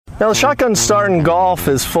Now, the shotgun start in golf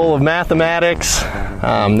is full of mathematics.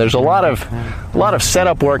 There's a lot of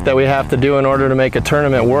setup work that we have to do in order to make a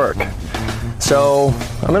tournament work. So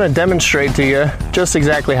I'm going to demonstrate to you just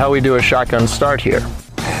exactly how we do a shotgun start here.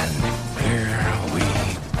 And here we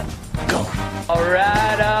go. All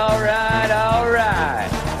right, all right, all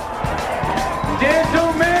right.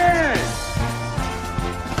 Gentlemen,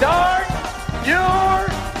 start your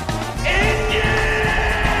engine!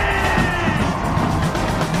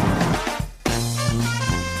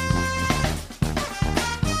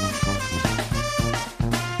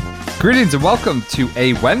 Greetings and welcome to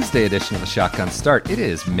a Wednesday edition of the Shotgun Start. It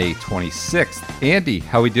is May 26th. Andy,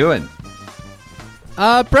 how we doing?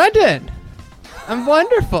 Brendan, I'm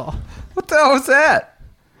wonderful. What the hell was that?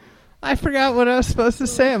 I forgot what I was supposed to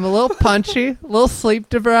say. I'm a little punchy, a little sleep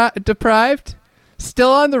deprived,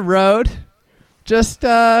 still on the road, just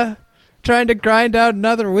trying to grind out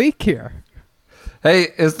another week here. Hey,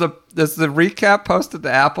 is the recap posted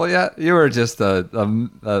to Apple yet? You were just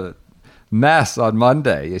a mess on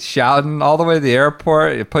Monday. You're shouting all the way to the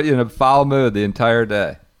airport. It put you in a foul mood the entire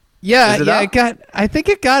day. Yeah, I think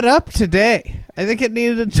it got up today. I think it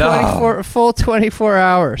needed full 24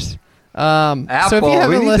 hours. Apple, so if you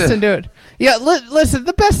haven't listened to it, listen.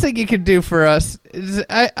 The best thing you can do for us is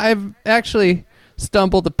I've actually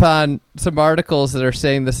stumbled upon some articles that are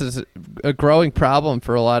saying this is a growing problem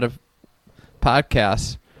for a lot of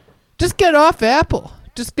podcasts. Just get off Apple.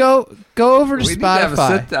 Just go over to Spotify. We need to have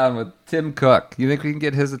a sit down with Tim Cook. You think we can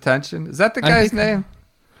get his attention? Is that the guy's name?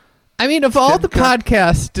 I mean, of all the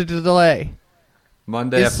podcasts to delay,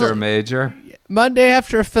 Monday after a major. Monday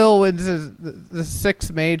after Phil wins the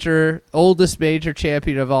sixth major, oldest major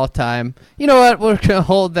champion of all time. You know what? We're gonna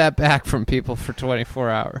hold that back from people for 24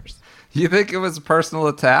 hours. You think it was a personal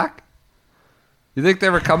attack? You think they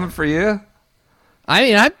were coming for you? I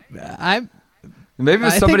mean, I'm. Maybe I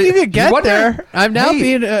somebody. think you could get there. I'm now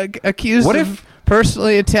being accused of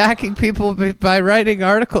personally attacking people by writing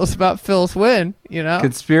articles about Phil's win. You know,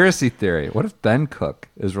 conspiracy theory. What if Ben Cook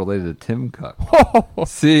is related to Tim Cook,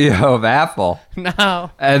 CEO of Apple?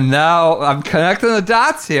 No. And now I'm connecting the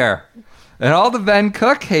dots here, and all the Ben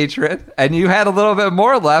Cook hatred, and you had a little bit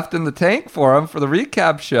more left in the tank for him for the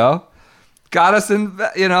recap show. Got us in.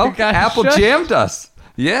 Apple jammed us.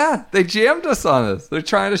 Yeah, they jammed us on this. They're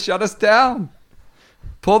trying to shut us down.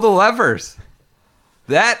 Pull the levers.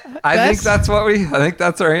 I think that's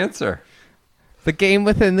our answer. The game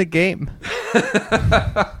within the game.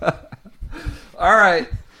 All right.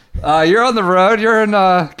 You're on the road. You're in,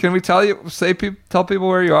 can we tell people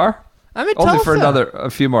where you are? I'm in Only Tulsa. for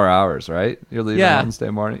a few more hours, right? You're leaving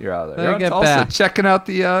Wednesday morning. You're out there. You're in Tulsa, back. checking out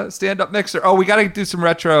the stand-up mixer. Oh, we got to do some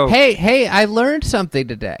retro. Hey, I learned something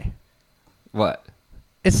today. What?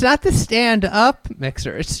 It's not the stand-up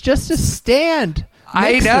mixer. It's just a stand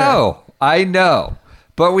mixer. I know.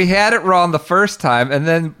 But we had it wrong the first time, and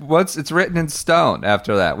then once it's written in stone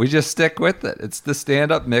after that, we just stick with it. It's the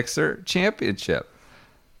Stand-Up Mixer Championship.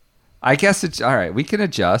 I guess it's all right. We can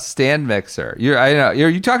adjust. Stand mixer. Are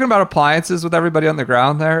you talking about appliances with everybody on the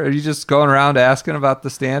ground there? Or are you just going around asking about the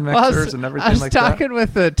stand mixers and everything like that? I was talking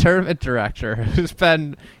with the tournament director who's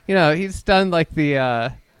been, he's done like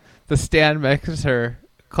the Stand Mixer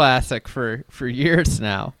Classic for years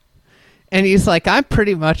now. And he's like, I'm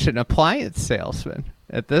pretty much an appliance salesman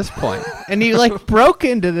at this point. And he broke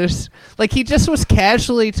into this, he just was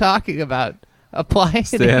casually talking about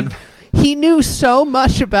appliances. He knew so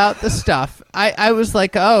much about the stuff. I was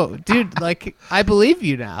like, oh, dude, I believe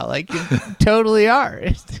you now. You totally are.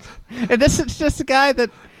 And this is just a guy that,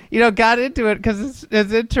 got into it because his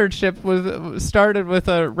internship started with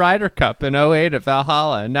a Ryder Cup in 2008 at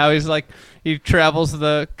Valhalla. And now he travels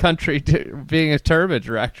the country being a tournament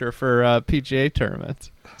director for PGA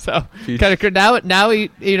tournaments. So kind of good. Now he,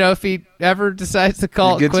 if he ever decides to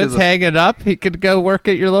call it quits, hang it up, he could go work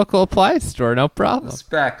at your local appliance store, no problem.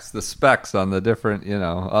 The specs on the different,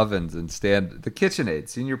 ovens and the KitchenAid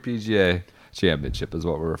Senior PGA Championship is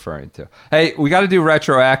what we're referring to. Hey, we got to do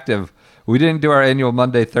retroactive. We didn't do our annual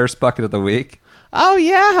Monday Thirst Bucket of the Week. Oh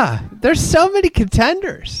yeah, there's so many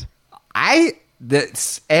contenders.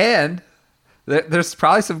 There's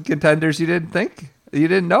probably some contenders you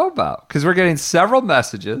didn't know about, because we're getting several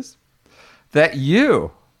messages that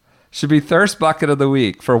you should be Thirst Bucket of the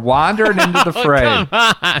Week for wandering into the frame.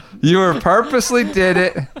 Come on. You purposely did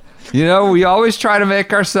it. We always try to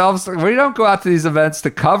make ourselves, we don't go out to these events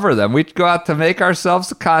to cover them. We go out to make ourselves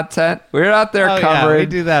the content. We're out there covering. Yeah, we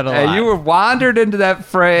do that a lot. And you wandered into that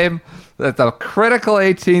frame at the critical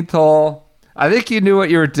 18th hole. I think you knew what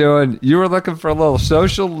you were doing. You were looking for a little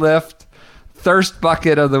social lift thirst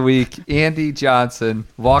bucket of the week, Andy Johnson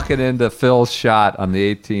walking into Phil's shot on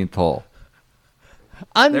the 18th hole.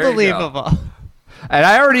 Unbelievable. And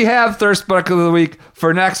I already have thirst bucket of the week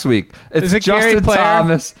for next week. It's it Gary Justin Player?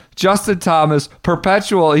 Thomas. Justin Thomas,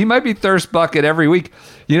 perpetual. He might be thirst bucket every week.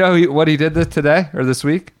 You know what he did today or this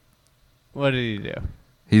week? What did he do?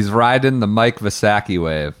 He's riding the Mike Vasaki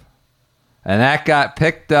wave. And that got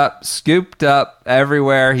picked up, scooped up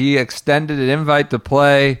everywhere. He extended an invite to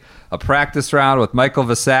play a practice round with Michael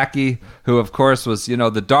Vasaki, who, of course, was,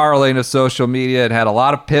 the darling of social media. It had a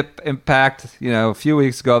lot of pip impact, a few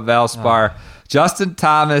weeks ago at Valspar. Justin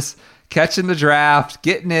Thomas catching the draft,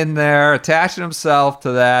 getting in there, attaching himself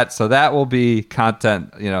to that. So that will be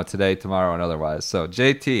content, today, tomorrow, and otherwise. So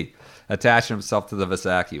JT attaching himself to the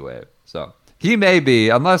Vasaki wave. So he may be,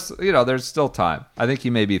 unless, there's still time. I think he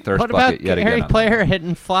may be thirst bucket yet again. What about Gary Player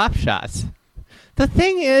hitting flop shots? The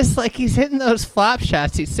thing is, he's hitting those flop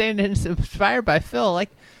shots. He's saying it's inspired by Phil.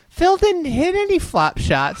 Phil didn't hit any flop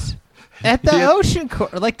shots at the Ocean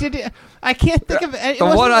Course. Did he? I can't think of it. The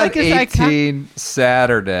one on 18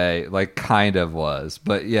 Saturday, kind of was.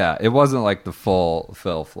 But, yeah, it wasn't the full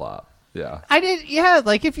Phil flop. Yeah. I did, yeah,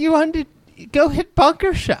 if you wanted to go hit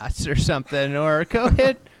bunker shots or something, or go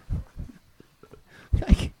hit...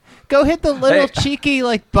 Go hit the little cheeky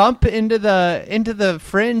bump into the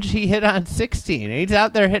fringe he hit on 16. He's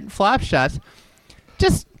out there hitting flop shots.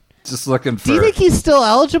 Just looking for. Do you think he's still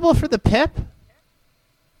eligible for the PIP?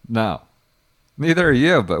 No, neither are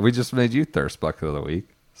you. But we just made you thirst bucket of the week.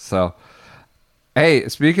 So, hey,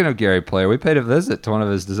 speaking of Gary Player, we paid a visit to one of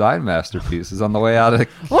his design masterpieces on the way out of.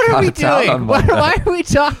 What are we doing? Why are we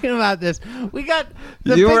talking about this? We got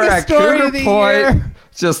the you biggest were at story Cougar of the Point, year.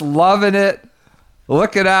 just loving it.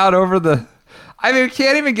 Looking out over the... we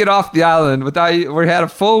can't even get off the island without you. We had a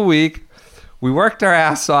full week. We worked our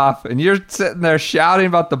ass off, and you're sitting there shouting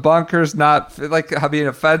about the bunkers not... being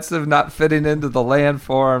offensive, not fitting into the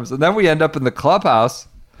landforms. And then we end up in the clubhouse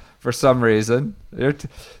for some reason. The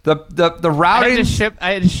routing...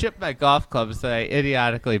 I had to ship my golf clubs that I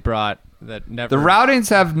idiotically brought that never... The routings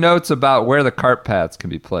have notes about where the cart paths can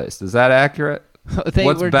be placed. Is that accurate? It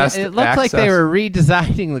looked like they were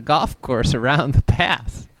redesigning the golf course around the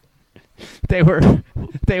path. They were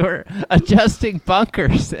adjusting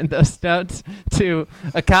bunkers in those notes to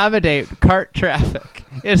accommodate cart traffic.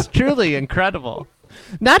 It's truly incredible.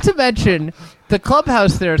 Not to mention the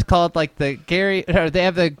clubhouse there is called the Gary. Or they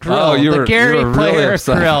have the grill, the Gary Player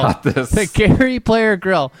Grill, the Gary Player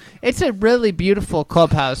Grill. It's a really beautiful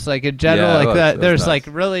clubhouse. In general, there's nice.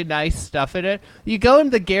 Really nice stuff in it. You go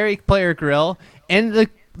into the Gary Player Grill, and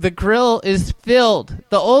the grill is filled.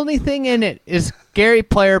 The only thing in it is Gary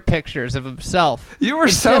Player pictures of himself. You were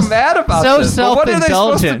so mad about this. But what are they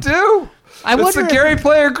supposed to do? It's the Gary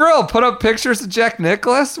Player Grill. Put up pictures of Jack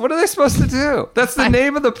Nicklaus? What are they supposed to do? That's the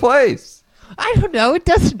name of the place. I don't know. It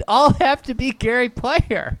doesn't all have to be Gary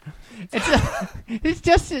Player. It's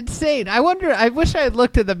just insane. I wish I had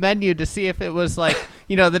looked at the menu to see if it was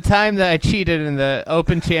the time that I cheated in the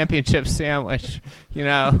Open Championship sandwich,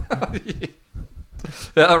 Yeah,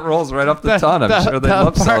 it rolls right up the tongue. I'm sure they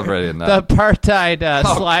love celebrating that. The apartheid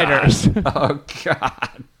sliders. God. Oh,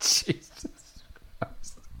 God. Jesus.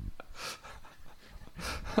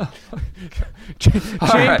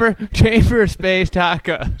 Chamber-based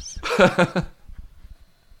tacos.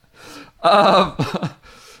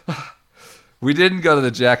 We didn't go to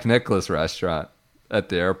the Jack Nicklaus restaurant at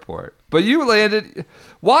the airport, but you landed.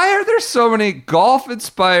 Why are there so many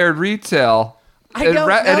golf-inspired retail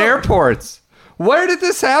at airports? Where did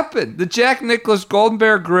this happen? The Jack Nicklaus Golden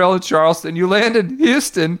Bear Grill in Charleston. You land in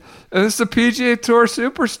Houston, and it's a PGA Tour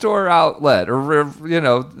Superstore outlet or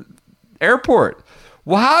airport.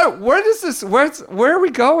 Well, where does this? Where are we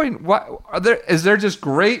going? Is there just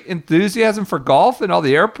great enthusiasm for golf in all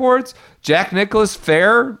the airports? Jack Nicklaus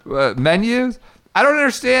fair menus. I don't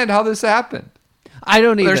understand how this happened. I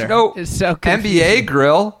don't either. There's no it's so confusing. NBA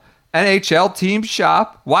grill, NHL team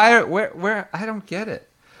shop. Why? Where? I don't get it.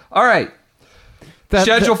 All right.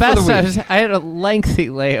 Schedule for the week. I had a lengthy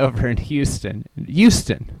layover in Houston.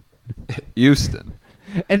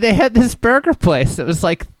 And they had this burger place that was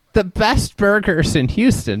the best burgers in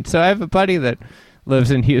Houston. So I have a buddy that lives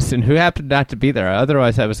in Houston who happened not to be there.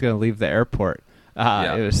 Otherwise, I was going to leave the airport.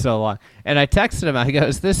 It was so long. And I texted him. I go,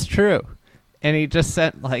 "Is this true?" And he just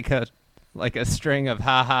sent a string of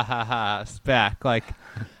ha ha ha ha's back.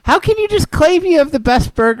 How can you just claim you have the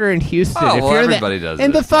best burger in Houston if you're everybody does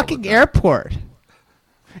in the fucking airport?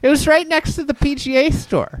 It was right next to the PGA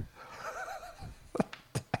store.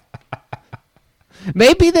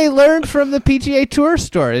 Maybe they learned from the PGA Tour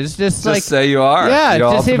store. It's just say you are. Yeah,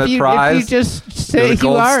 your ultimate prize. If you just say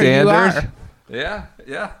you are, standard. you are. Yeah.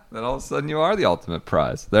 Then all of a sudden you are the ultimate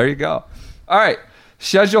prize. There you go. All right.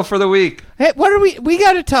 Schedule for the week. Hey, what are we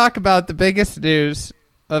got to talk about the biggest news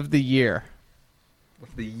of the year.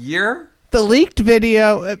 Of the year? The leaked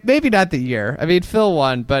video, maybe not the year. I mean, Phil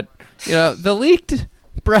won, but the leaked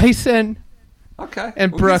Bryson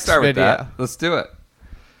and Brooks start with video. that. Let's do it.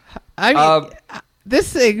 I mean,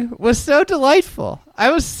 this thing was so delightful.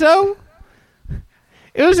 It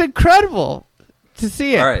was incredible to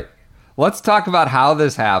see it. All right. Let's talk about how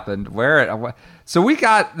this happened. So we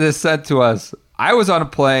got this sent to us. I was on a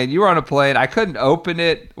plane. You were on a plane. I couldn't open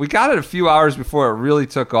it. We got it a few hours before it really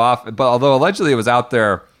took off. But although allegedly it was out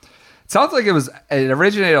there, it sounds like it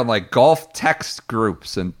originated on like golf text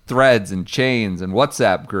groups and threads and chains and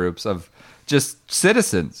WhatsApp groups of just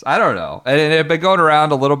citizens. I don't know. And it had been going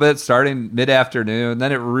around a little bit starting mid-afternoon.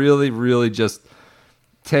 Then it really, really just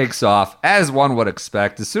takes off, as one would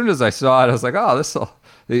expect. As soon as I saw it, I was like, oh,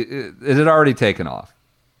 it had already taken off.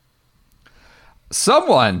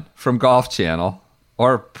 Someone from Golf Channel,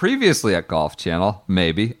 or previously at Golf Channel,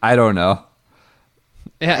 maybe, I don't know.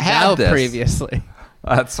 Yeah, how previously?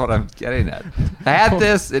 That's what I'm getting at. I had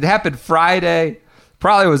this. It happened Friday.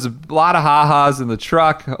 Probably was a lot of ha-has in the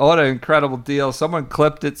truck. What an incredible deal. Someone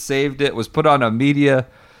clipped it, saved it, was put on a media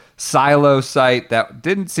silo site that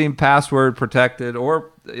didn't seem password protected,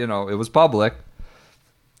 or, it was public.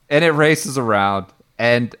 And it races around.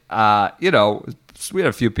 And, we had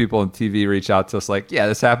a few people on TV reach out to us like, yeah,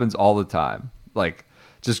 this happens all the time. Like,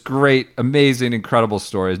 just great, amazing, incredible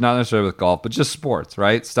stories. Not necessarily with golf, but just sports,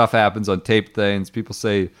 right? Stuff happens on taped things. People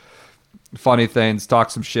say funny things,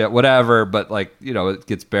 talk some shit, whatever. But, it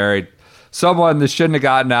gets buried. Someone that shouldn't have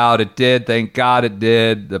gotten out, it did. Thank God it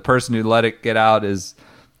did. The person who let it get out is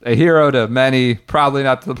a hero to many. Probably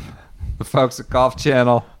not to the folks at Golf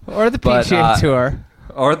Channel. Or the PGA Tour.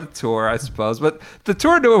 Or the tour, I suppose. But the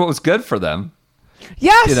tour knew what was good for them.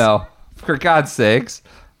 Yes. For God's sakes.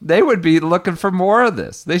 They would be looking for more of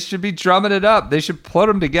this. They should be drumming it up. They should put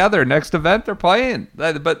them together. Next event they're playing.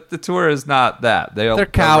 But the tour is not that. They're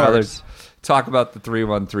cowards. Talk about the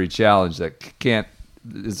 3-1-3 challenge that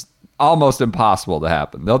is almost impossible to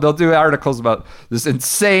happen. They'll do articles about this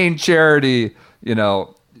insane charity,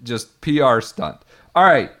 just PR stunt. All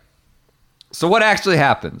right. So what actually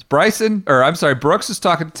happens? Brooks is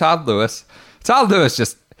talking to Todd Lewis. Todd Lewis,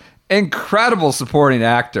 just incredible supporting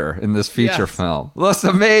actor in this feature film. Looks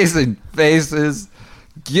amazing faces,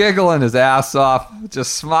 giggling his ass off,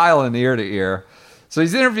 just smiling ear to ear. So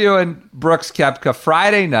he's interviewing Brooks Koepka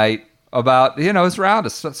Friday night about, his round, a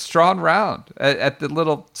strong round at the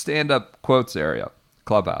little stand-up quotes area,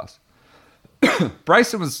 clubhouse.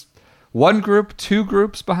 Bryson was one group, two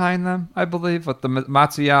groups behind them, I believe, with the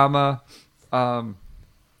Matsuyama,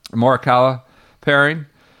 Morikawa pairing.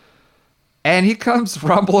 And he comes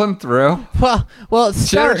rumbling through. Well, it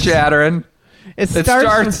starts. Chitter-chattering. It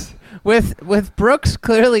starts with Brooks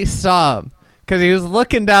clearly saw him because he was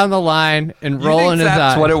looking down the line and rolling his eyes.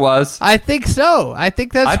 That's what it was? I think so. I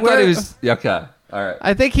think that's where. Thought he was. Okay. All right.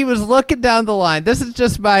 I think he was looking down the line. This is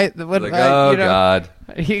just God. God.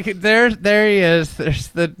 There he is. There's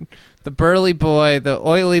the burly boy, the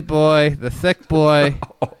oily boy, the thick boy.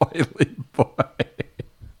 Oily boy.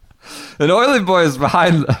 An oily boy is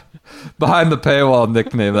behind the paywall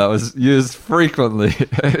nickname that was used frequently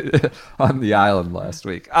on the island last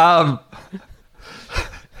week.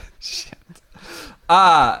 Shit.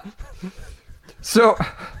 So,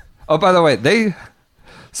 by the way,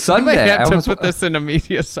 Sunday. You might have to put this in a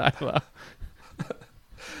media silo.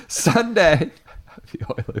 Sunday, the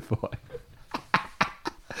oily boy.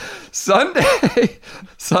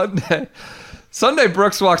 Sunday,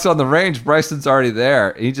 Brooks walks on the range. Bryson's already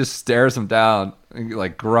there. He just stares him down, and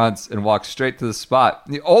like grunts, and walks straight to the spot.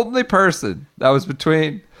 The only person that was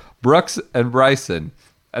between Brooks and Bryson,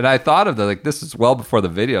 and I thought of that, like, this is well before the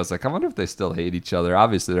video. I was like, I wonder if they still hate each other.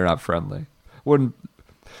 Obviously, they're not friendly. There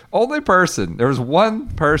was one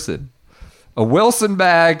person, a Wilson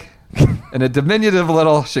bag, and a diminutive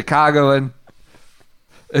little Chicagoan,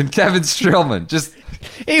 and Kevin Strillman. Just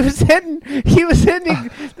he was hitting.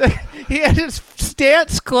 He had his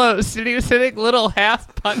stance closed, and he was hitting little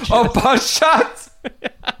half punches. Oh, punch shots!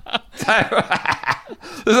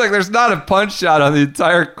 There's not a punch shot on the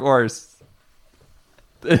entire course.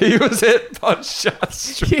 He was hitting punch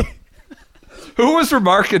shots. Who was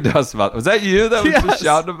remarking to us about? Was that you that was just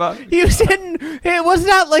shouting about? He was hitting. It was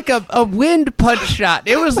not like a wind punch shot.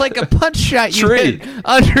 It was like a punch shot you hit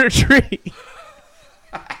under a tree.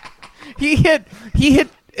 He hit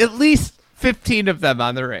at least 15 of them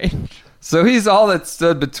on the range. So he's all that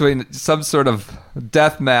stood between some sort of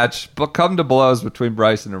death match, but come to blows between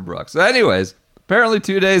Bryson and Brooks. So anyways, Apparently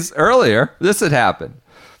 2 days earlier, this had happened.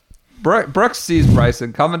 Brooks sees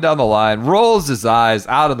Bryson coming down the line, rolls his eyes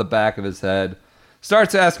out of the back of his head,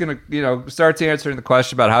 starts answering the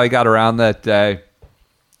question about how he got around that day.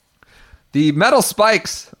 The metal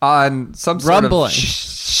spikes on some sort Rumbling. of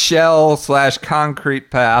shell/concrete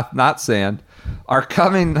path, not sand, are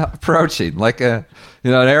approaching like an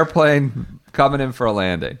airplane coming in for a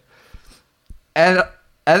landing. And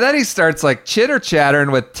then he starts like chitter-chattering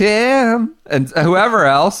with Tim and whoever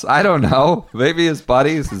else. I don't know. Maybe his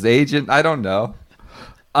buddies, his agent. I don't know.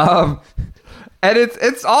 And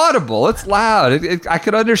it's audible. It's loud. I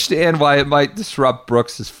could understand why it might disrupt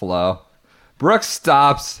Brooks's flow. Brooks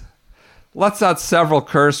stops, lets out several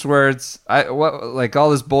curse words. Like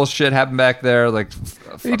all this bullshit happened back there. Like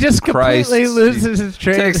He just completely loses his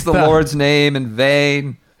train of takes the thought. Lord's name in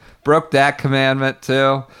vain. Broke that commandment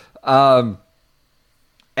too.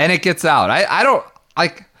 And it gets out. I don't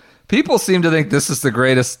like. People seem to think this is the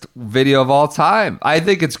greatest video of all time. I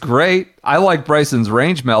think it's great. I like Bryson's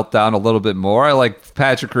range meltdown a little bit more. I like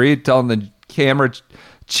Patrick Reed telling the camera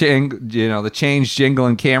the change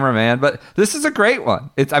jingling cameraman. But this is a great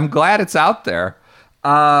one. I'm glad it's out there.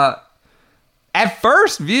 At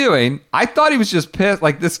first viewing, I thought he was just pissed.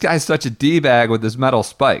 Like, this guy's such a D-bag with his metal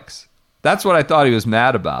spikes. That's what I thought he was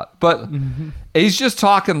mad about. But he's just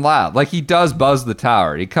talking loud. Like, he does buzz the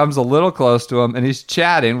tower. He comes a little close to him, and he's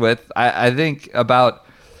chatting with, I think, about...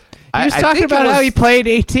 He was talking about how he played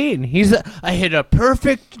 18. I hit a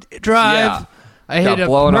perfect drive. Yeah. I hit a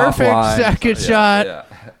perfect second shot. Yeah.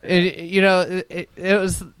 It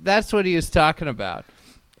was. That's what he was talking about.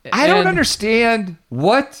 I don't understand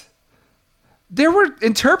what... There were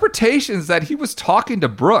interpretations that he was talking to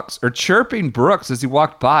Brooks or chirping Brooks as he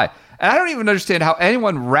walked by. And I don't even understand how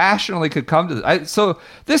anyone rationally could come to this. So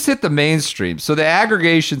this hit the mainstream. So the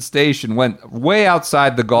aggregation station went way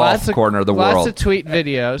outside the golf corner of the world. Lots of tweet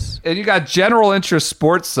videos. And you got general interest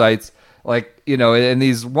sports sites, like, and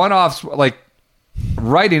these one-offs, like,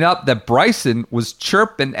 writing up that Bryson was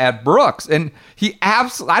chirping at Brooks. And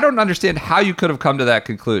I don't understand how you could have come to that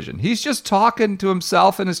conclusion. He's just talking to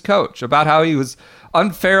himself and his coach about how he was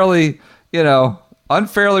unfairly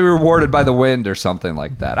rewarded by the wind or something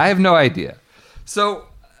like that. I have no idea. So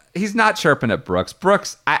he's not chirping at Brooks.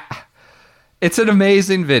 Brooks, it's an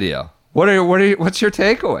amazing video. What's your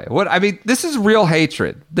takeaway? This is real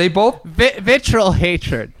hatred. They both vitriol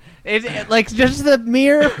hatred. Like just the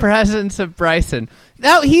mere presence of Bryson.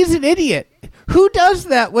 Now he's an idiot. Who does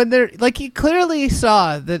that when they're like, he clearly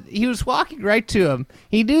saw that he was walking right to him.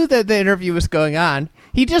 He knew that the interview was going on.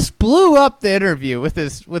 He just blew up the interview with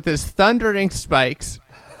his thundering spikes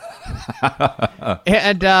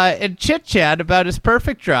and chit chat about his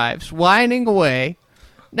perfect drives, whining away.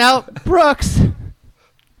 Now Brooks,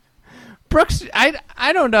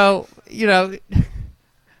 I don't know,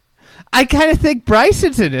 I kind of think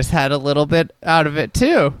Bryson's in his head a little bit out of it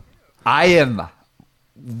too. I am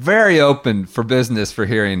very open for business for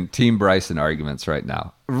hearing Team Bryson arguments right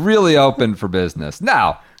now. Really open for business.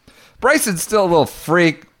 Now, Bryson's still a little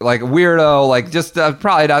freak, like weirdo, like just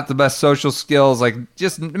probably not the best social skills, like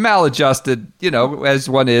just maladjusted, as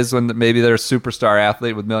one is when maybe they're a superstar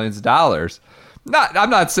athlete with millions of dollars. I'm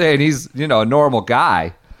not saying he's, a normal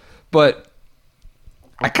guy, but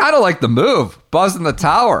I kind of like the move, buzzing the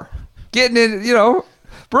tower, getting in,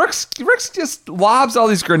 Brooks just lobs all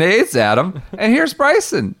these grenades at him, and here's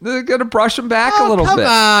Bryson. They're going to brush him back a little bit.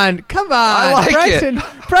 Come on. I like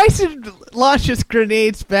Bryson launches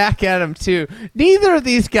grenades back at him, too. Neither of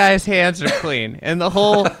these guys' hands are clean in the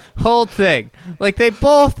whole thing. Like, they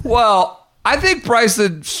both... Well, I think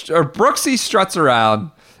Brooksy struts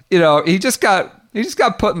around. He just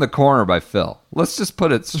got put in the corner by Phil. Let's just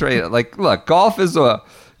put it straight. Like, look, golf is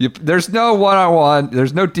there's no one-on-one.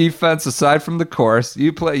 There's no defense aside from the course.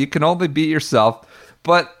 You can only beat yourself.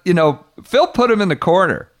 But, Phil put him in the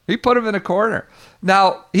corner. He put him in a corner.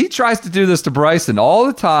 Now, he tries to do this to Bryson all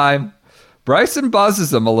the time. Bryson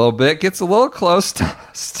buzzes him a little bit, gets a little close to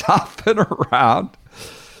stopping around.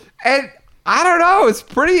 And I don't know. It's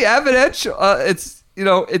pretty evidential. It's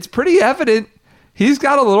pretty evident he's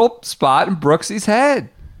got a little spot in Brooksy's head.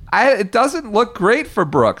 It doesn't look great for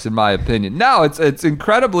Brooks, in my opinion. No, it's an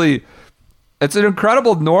incredible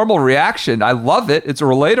normal reaction. I love it. It's a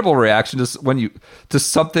relatable reaction to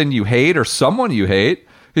something you hate or someone you hate.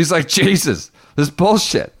 He's like, Jesus, this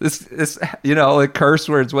bullshit. This like curse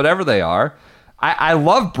words, whatever they are. I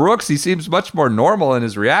love Brooks. He seems much more normal in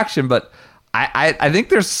his reaction, but I think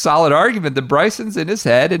there's a solid argument that Bryson's in his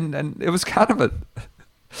head, and it was kind of it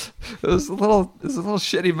was a little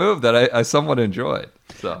shitty move that I somewhat enjoyed.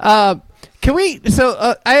 So I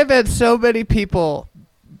have had so many people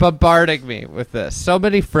bombarding me with this. So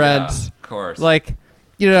many friends. Yeah, of course. Like,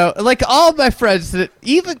 like all of my friends, that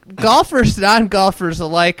even golfers, non-golfers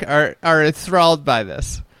alike, are enthralled by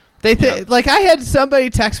this. They like, I had somebody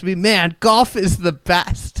text me, "Man, golf is the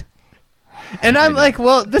best," and I'm like,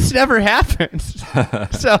 "Well, this never happens."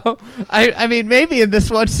 So, I mean, maybe in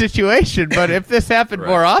this one situation, but if this happened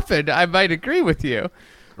more often, I might agree with you.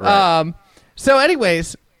 Right. So,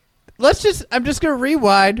 anyways, I'm just gonna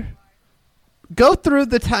rewind, go through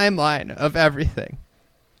the timeline of everything.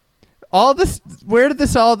 All this, where did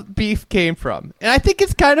this all beef came from? And I think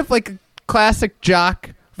it's kind of like a classic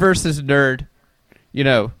jock versus nerd,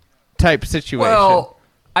 type situation. Well,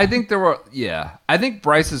 I think I think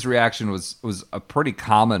Bryce's reaction was a pretty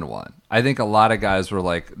common one. I think a lot of guys were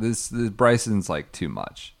like, this Bryson's like too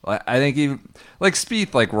much. I think even like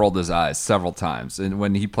Spieth like rolled his eyes several times, and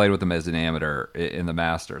when he played with him as an amateur in the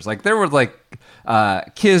Masters, like there were like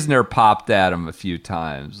Kisner popped at him a few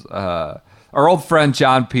times. Our old friend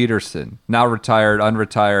John Peterson, now retired,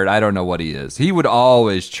 unretired, I don't know what he is. He would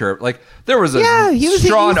always chirp. Like there was a he was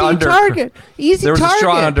strong an easy target. There was a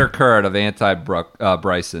strong undercurrent of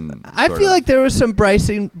anti-Bryson. I feel like there was some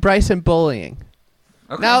Bryson bullying.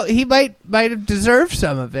 Okay. Now he might have deserved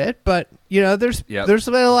some of it, but there's been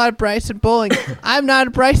a lot of Bryson bullying. I'm not a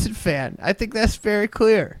Bryson fan. I think that's very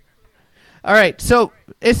clear. All right, so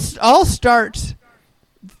it all starts.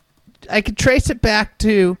 I can trace it back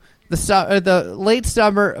to the late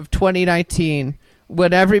summer of 2019,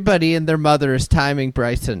 when everybody and their mother is timing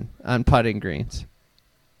Bryson on putting greens.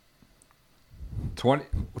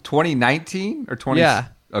 2019 or 20? Yeah.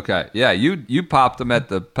 Okay. Yeah, you popped him at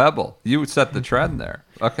the Pebble. You set the trend there.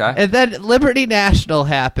 Okay. And then Liberty National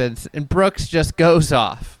happens, and Brooks just goes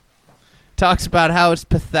off, talks about how it's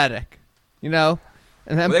pathetic, And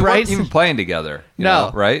then they Bryson weren't even playing together. You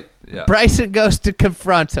know, right? Yeah. Bryson goes to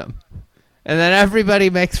confront him. And then everybody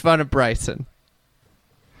makes fun of Bryson.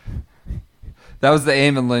 That was the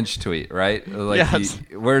Eamon Lynch tweet, right? Like, yes.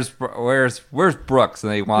 Where's Brooks?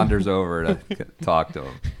 And he wanders over to talk to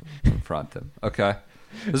him, confront him. Okay.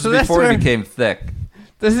 This is before he became thick.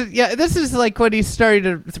 This is like when he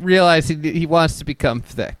started to realize he wants to become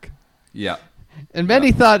thick. Yeah. And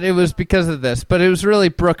many thought it was because of this, but it was really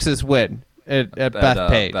Brooks's win at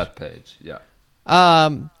Bethpage. Bethpage, yeah.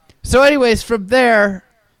 So anyways, from there,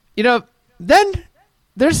 then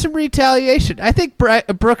there's some retaliation. I think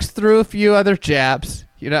Brooks threw a few other jabs,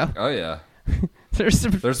 Oh, yeah. There's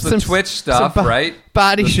the Twitch stuff, right?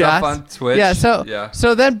 Body shots. Stuff on Twitch. Yeah,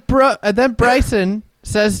 so then Bryson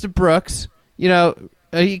says to Brooks,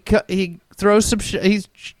 he throws some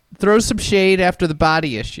shade after the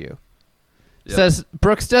body issue. Yep. Says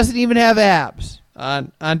Brooks doesn't even have abs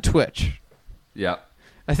on Twitch. Yeah.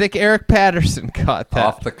 I think Eric Patterson caught that.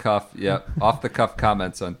 Off the cuff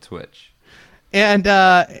comments on Twitch. And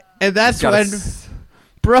that's when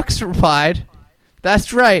Brooks replied,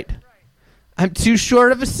 "That's right. I'm too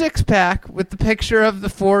short of a six-pack," with the picture of the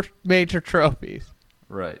 4 major trophies.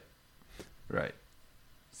 Right.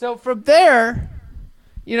 So from there,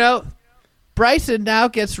 Bryson now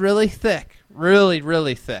gets really thick. Really,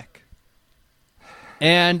 really thick.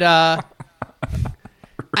 And I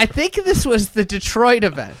think this was the Detroit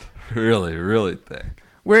event. Really, really thick.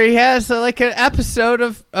 Where he has like an episode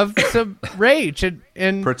of some rage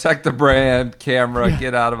and protect the brand, camera,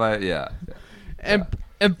 get out of my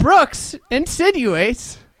And Brooks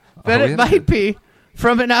insinuates that it might be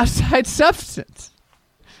from an outside substance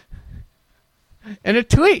in a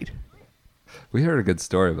tweet. We heard a good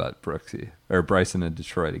story about Bryson in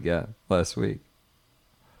Detroit again last week.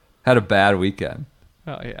 Had a bad weekend.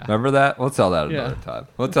 Oh yeah, remember that? We'll tell that another time.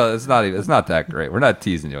 We'll tell. It's not that great. We're not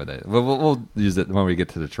teasing you with it. We'll use it when we get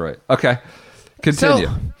to Detroit. Okay, continue.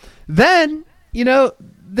 So, then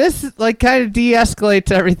this like kind of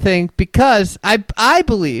de-escalates everything because I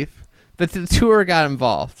believe that the tour got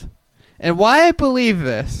involved, and why I believe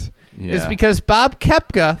this is because Bob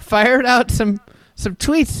Koepka fired out some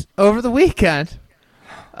tweets over the weekend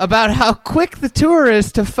about how quick the tour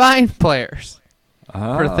is to find players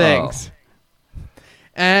for things.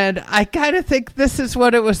 And I kind of think this is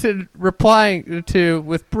what it was in replying to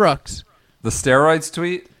with Brooks. The steroids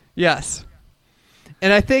tweet? Yes.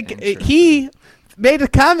 And I think he made a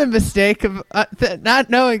common mistake of not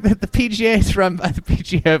knowing that the PGA is run by the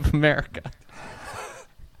PGA of America.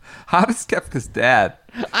 How does Koepka's dad,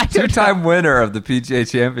 two-time winner of the PGA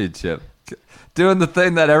Championship, doing the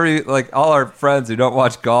thing that all our friends who don't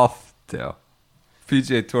watch golf do?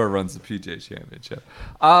 PGA Tour runs the PGA Championship.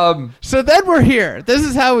 So then we're here. This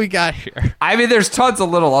is how we got here. I mean, there's tons of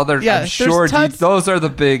little other. Yeah, I'm sure those are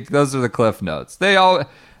the cliff notes. They all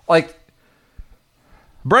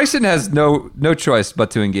Bryson has no choice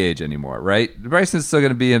but to engage anymore, right? Bryson's still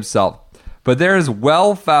going to be himself. But there is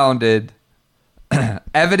well-founded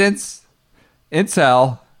evidence,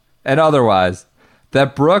 intel, and otherwise,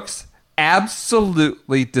 that Brooks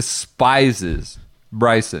absolutely despises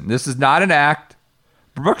Bryson. This is not an act.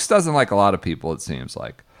 Brooks doesn't like a lot of people, it seems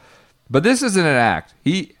like. But this isn't an act.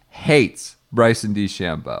 He hates Bryson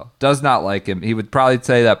DeChambeau. Does not like him. He would probably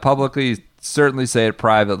say that publicly. He'd certainly say it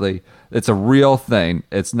privately. It's a real thing.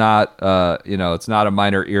 It's not, it's not a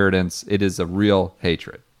minor irritance. It is a real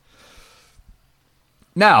hatred.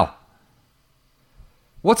 Now,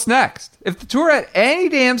 what's next? If the tour had any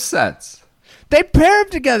damn sense, They pair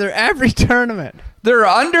them together every tournament. they're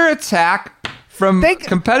under attack from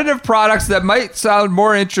competitive products that might sound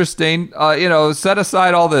more interesting. Set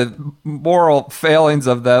aside all the moral failings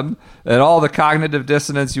of them and all the cognitive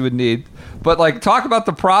dissonance you would need. But talk about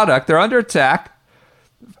the product. They're under attack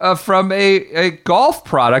from a golf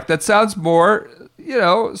product that sounds more,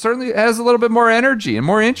 certainly has a little bit more energy and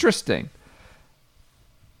more interesting.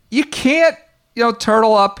 You can't,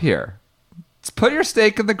 turtle up here. Let's put your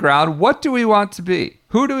stake in the ground. What do we want to be?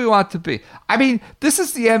 Who do we want to be? I mean, this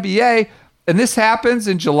is the NBA, and this happens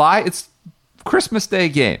in July. It's Christmas Day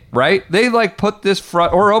game, right? They put this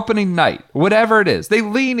front, or opening night, whatever it is. They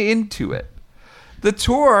lean into it. The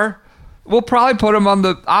tour will probably put them on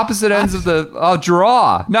the opposite ends of the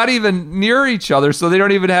draw, not even near each other, so they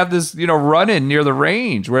don't even have this, run-in near the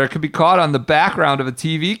range where it could be caught on the background of a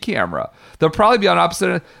TV camera. They'll probably be on opposite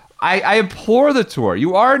ends. I implore the tour.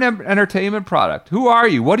 You are an entertainment product. Who are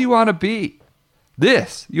you? What do you want to be?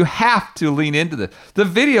 You have to lean into this. The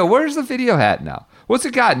video, where's the video at now? What's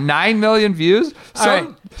it got? 9 million views?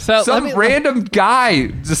 Some random guy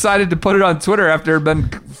decided to put it on Twitter after it had been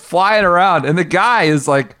flying around, and the guy is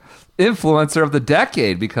influencer of the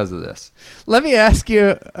decade because of this. Let me ask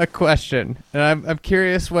you a question, and I'm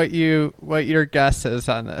curious what your guess is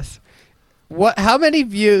on this. How many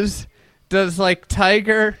views does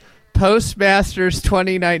Tiger post Masters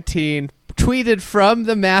 2019 tweeted from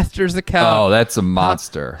the Masters account? Oh, that's a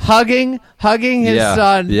monster. Hugging his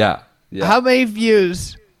son. Yeah. How many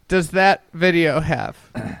views does that video have?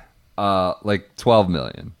 12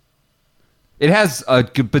 million. It has a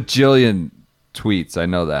bajillion tweets. I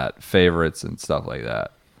know that. Favorites and stuff like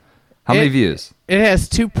that. How many views? It has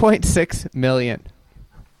 2.6 million.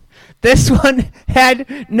 This one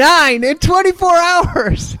had 9 in 24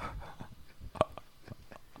 hours.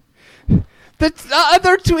 The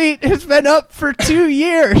other tweet has been up for 2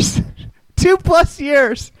 years. 2+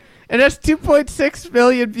 years. And has 2.6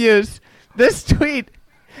 million views. This tweet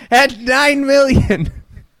had 9 million.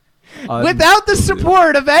 Without the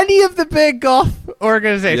support of any of the big golf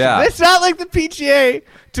organizations. Yeah. It's not like the PGA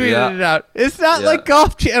tweeted it out. It's not like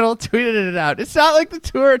Golf Channel tweeted it out. It's not like the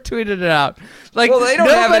Tour tweeted it out. They don't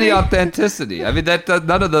have any authenticity. I mean,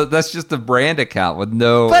 that's just a brand account with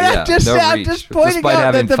no. But I'm just pointing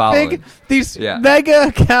out that these mega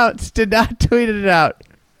accounts did not tweet it out.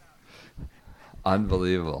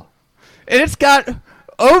 Unbelievable. And it's got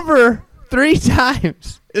over 3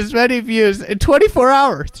 times as many views in 24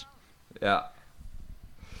 hours. Yeah.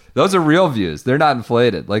 Those are real views. They're not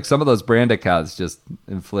inflated. Some of those brand accounts just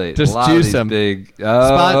inflate. Just juice them. Big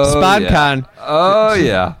SponCon. Oh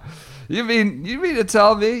yeah. You mean to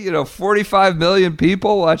tell me 45 million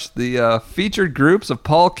people watch the featured groups of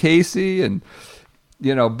Paul Casey and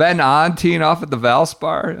Ben Ahn teeing off at the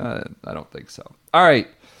Valspar? I don't think so. All right.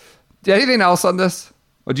 Anything else on this?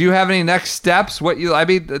 Or do you have any next steps?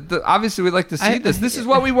 Obviously we'd like to see this. This is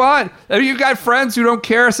what we want. You got friends who don't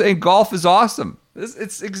care saying golf is awesome.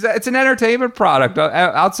 It's an entertainment product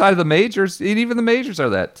outside of the majors, and even the majors are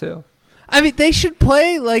that too. I mean, they should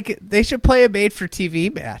play a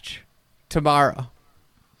made-for-TV match tomorrow.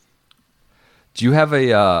 Do you have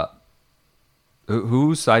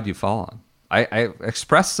whose side do you fall on? I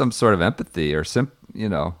expressed some sort of empathy or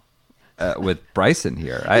with Bryson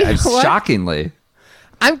here. Shockingly.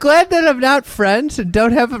 I'm glad that I'm not friends and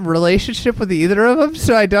don't have a relationship with either of them,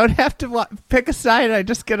 so I don't have to pick a side. I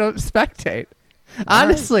just get to spectate.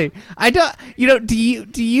 Honestly, I don't. Do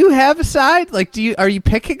you have a side? Are you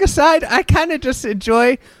picking a side? I kind of just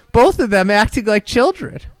enjoy both of them acting like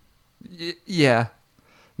children. Yeah.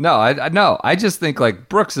 No, I just think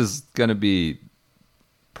Brooks is going to be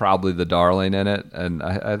probably the darling in it, and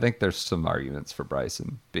I think there's some arguments for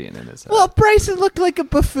Bryson being in his head. Well, Bryson looked like a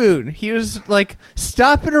buffoon. He was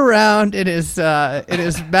stomping around in his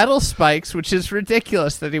metal spikes, which is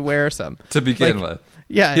ridiculous that he wears them to begin with.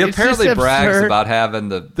 Yeah, he apparently brags about having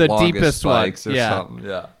the deepest spikes or something.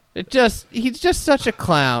 Yeah, he's just such a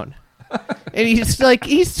clown, and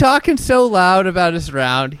he's talking so loud about his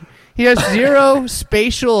round. He has zero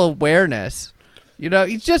spatial awareness.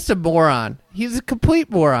 He's just a moron. He's a complete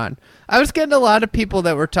moron. I was getting a lot of people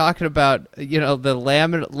that were talking about, the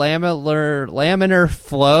laminar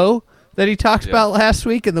flow that he talked about last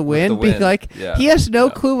week in the wind, being like, he has no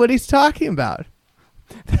clue what he's talking about.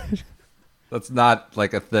 That's not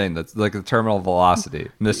like a thing. That's like a terminal velocity.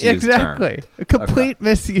 Misused term. Exactly. A complete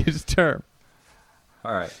misused term.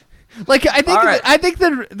 All right. Like, I think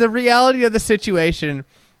the reality of the situation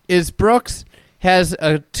is Brooks has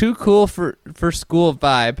a too cool for school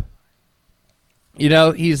vibe.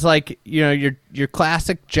 He's like, your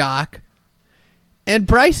classic jock. And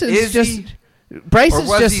Bryson's Bryson's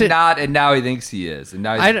or was just he not, and now he thinks he is, and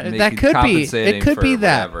now he's that could be. It could be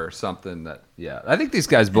that. Whatever, something that. Yeah, I think these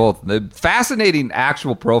guys both. The fascinating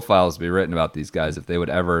actual profiles to be written about these guys if they would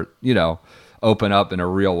ever, open up in a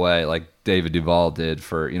real way, like David Duvall did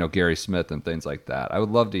for Gary Smith and things like that. I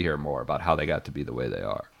would love to hear more about how they got to be the way they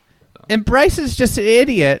are. So. And Bryson's just an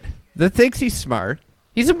idiot that thinks he's smart.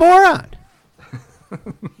 He's a moron.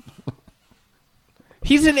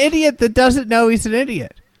 He's an idiot that doesn't know he's an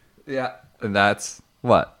idiot. Yeah. And that's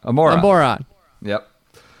what? A moron. A moron. Yep.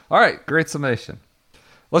 All right. Great summation.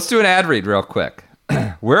 Let's do an ad read real quick.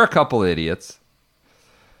 We're a couple idiots.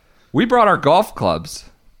 We brought our golf clubs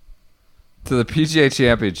to the PGA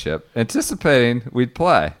Championship, anticipating we'd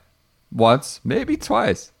play once, maybe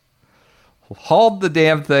twice. Hauled the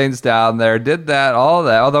damn things down there, did that, all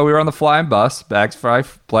that, although we were on the flying bus, bags fly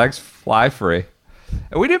free.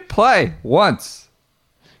 And we didn't play once.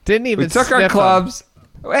 Didn't even We took our clubs.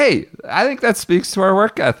 Hey, I think that speaks to our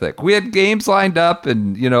work ethic. We had games lined up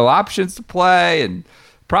and, options to play and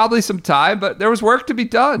probably some time, but there was work to be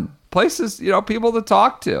done. Places, people to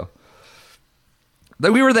talk to.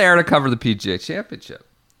 We were there to cover the PGA Championship.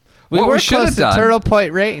 We were close to Turtle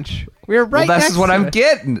Point Range. We were right next to it. This is what I'm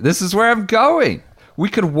getting. This is where I'm going. We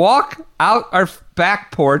could walk out our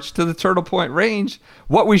back porch to the Turtle Point Range.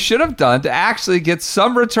 What we should have done to actually get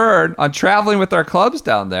some return on traveling with our clubs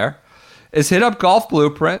down there is hit up Golf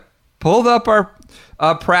Blueprint, pulled up our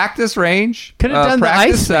practice range, could have done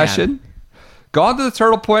practice the Iceman. session, gone to the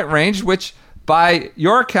Turtle Point Range, which by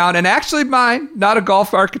your account, and actually mine, not a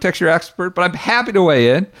golf architecture expert, but I'm happy to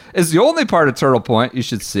weigh in, is the only part of Turtle Point you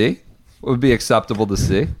should see, would be acceptable to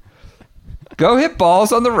see. Go hit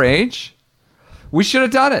balls on the range. We should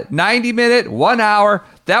have done it. 90-minute, 1 hour.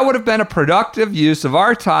 That would have been a productive use of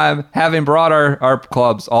our time, having brought our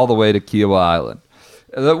clubs all the way to Kiawah Island.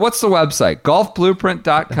 What's the website?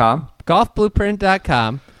 Golfblueprint.com.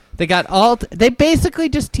 Golfblueprint.com. They basically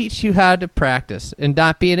just teach you how to practice and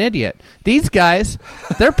not be an idiot. These guys,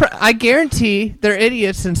 I guarantee they're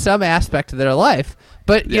idiots in some aspect of their life.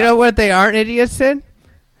 But you know what they aren't idiots in?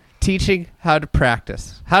 Teaching how to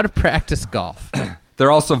practice golf.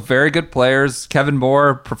 They're also very good players. Kevin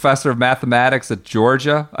Moore, professor of mathematics at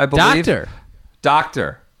Georgia, I believe.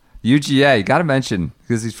 Doctor. UGA. You got to mention,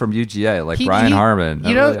 because he's from UGA, like Ryan Harmon.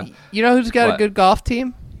 You know who's got a good golf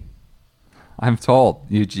team? I'm told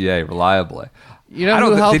UGA reliably. You know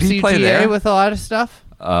who helps UGA with a lot of stuff?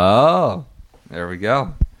 Oh, there we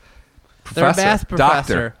go. They're a math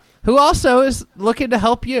professor who also is looking to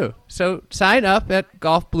help you. So sign up at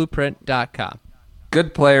golfblueprint.com.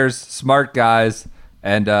 Good players, smart guys,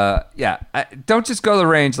 and don't just go to the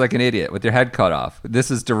range like an idiot with your head cut off.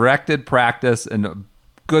 This is directed practice and a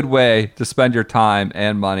good way to spend your time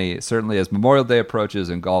and money, certainly as Memorial Day approaches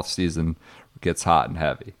and golf season gets hot and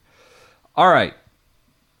heavy. All right.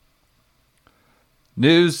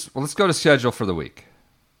 News. Well, let's go to schedule for the week.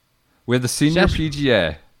 We have the Senior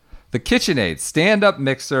PGA, the KitchenAid Stand-up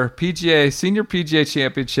Mixer PGA Senior PGA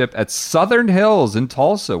Championship at Southern Hills in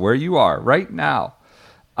Tulsa, where you are right now.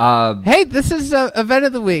 Hey, this is an event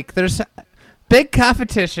of the week. There's big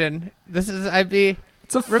competition. It's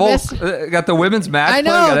a full. Got the women's match play. We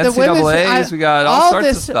got the NCAAs. We got all sorts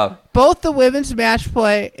of stuff. Both the women's match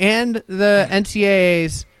play and the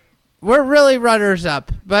NCAAs. We're really runners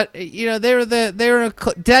up, but they were in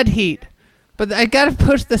a dead heat. But I got to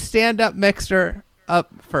push the stand-up mixer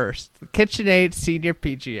up first. The KitchenAid Senior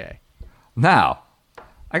PGA. Now,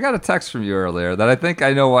 I got a text from you earlier that I think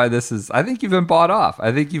I know why this is. I think you've been bought off.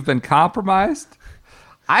 I think you've been compromised.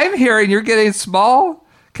 I'm hearing you're getting small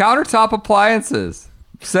countertop appliances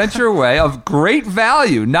sent your way of great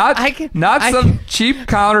value, not some cheap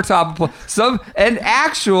countertop, an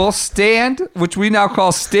actual stand, which we now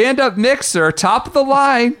call stand-up mixer, top of the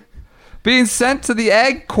line, being sent to the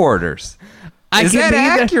egg quarters. Is that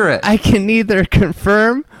accurate? I can neither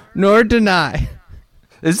confirm nor deny.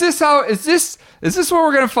 Is this how? Is this what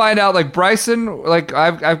we're gonna find out? Like Bryson, like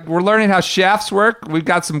we're learning how shafts work.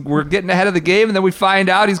 We're getting ahead of the game, and then we find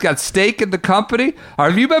out he's got stake in the company.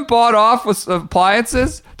 Have you been bought off with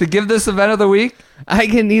appliances to give this event of the week? I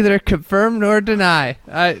can neither confirm nor deny.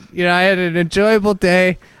 I had an enjoyable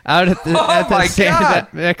day out at the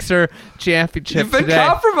Stand-up Mixer Championship. You've been today.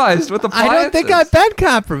 Compromised with appliances. I don't think I've been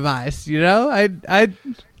compromised.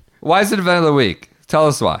 Why is it event of the week? Tell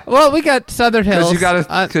us why. Well, we got Southern Hills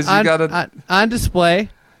on display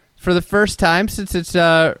for the first time since its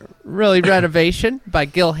really renovation by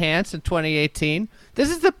Gil Hanse in 2018. This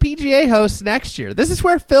is the PGA host next year. This is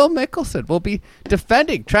where Phil Mickelson will be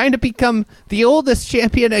defending, trying to become the oldest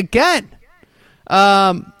champion again.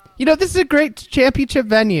 This is a great championship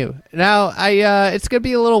venue. Now, it's going to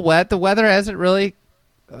be a little wet. The weather hasn't really,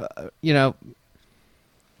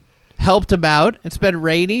 helped them out. It's been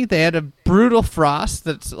rainy. They had a brutal frost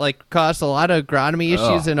that's caused a lot of agronomy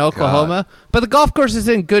issues in Oklahoma. God. But the golf course is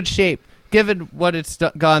in good shape given what it's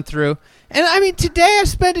gone through. And today I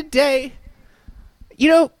spent a day,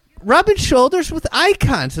 rubbing shoulders with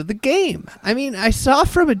icons of the game. I saw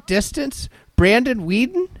from a distance Brandon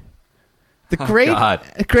Whedon,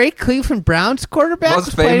 the great Cleveland Browns quarterback,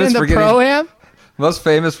 was playing in the Pro-Am. Most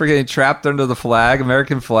famous for getting trapped under the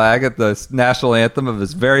American flag at the national anthem of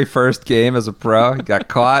his very first game as a pro. He got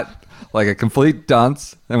caught like a complete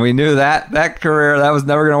dunce, and we knew that career, that was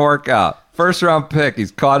never going to work out. First round pick,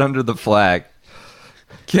 he's caught under the flag.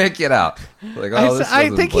 Can't get out.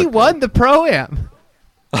 I think he won the Pro-Am.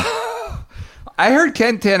 I heard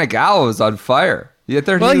Ken Tanagawa was on fire. He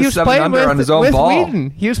was 7 under on his own ball.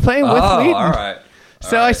 Whedon. He was playing with Whedon. All right.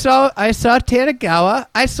 I saw Tanagawa.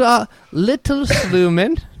 I saw Little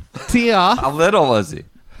Sluman tee off. How little was he?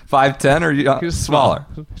 5'10" or he was smaller?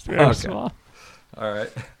 Very small. All right.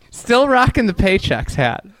 Still rocking the Paychex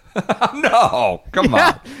hat. No, come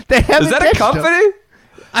on. They have. Is that a company?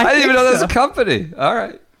 I didn't even know that was a so. company. All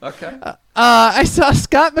right. Okay. I saw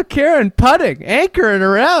Scott McCarron putting, anchoring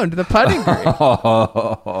around the putting green.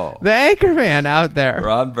 The anchor man out there.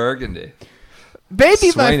 Ron Burgundy.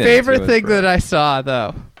 Maybe my favorite thing that I saw,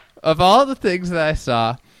 though, of all the things that I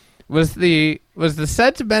saw, was the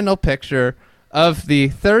sentimental picture of the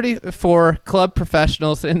 34 club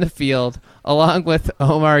professionals in the field, along with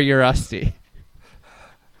Omar Urusty.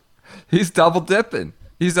 He's double dipping.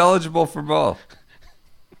 He's eligible for both.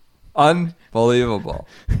 Unbelievable.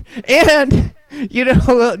 And,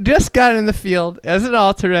 just got in the field as an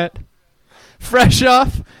alternate, fresh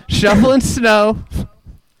off, shoveling snow.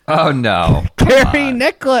 Oh, no. Gary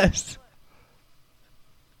Nicholas.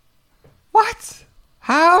 What?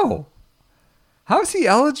 How? How is he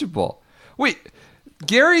eligible? Wait,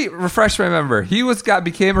 Gary, refresh my memory. He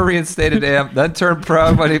became a reinstated amp, then turned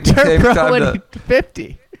pro when he became when he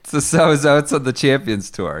 50. So it's on the Champions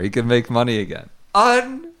Tour. He can make money again.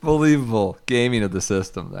 Unbelievable gaming of the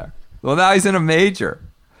system there. Well, now he's in a major.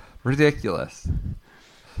 Ridiculous.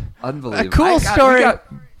 Unbelievable. A cool story.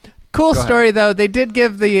 Cool story, though. They did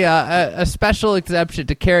give a special exemption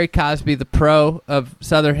to Kerry Cosby, the pro of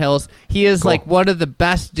Southern Hills. He is one of the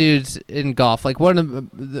best dudes in golf. One of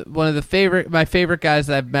my favorite guys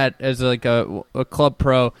that I've met as a club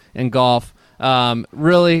pro in golf.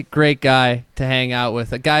 Really great guy to hang out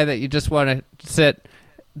with. A guy that you just want to sit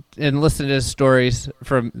and listen to his stories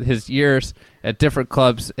from his years at different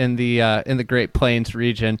clubs in the Great Plains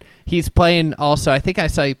region. He's playing also. I think I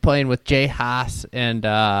saw you playing with Jay Haas and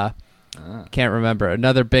can't remember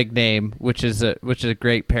another big name, which is a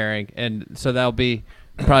great pairing, and so that'll be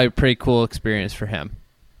probably a pretty cool experience for him.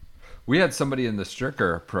 We had somebody in the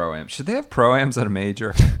Stricker Pro-Am. Should they have Pro-Ams at a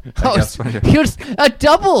major? He was a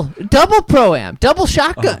double Pro-Am, double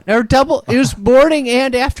shotgun, or double. It was morning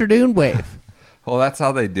and afternoon wave. Well, that's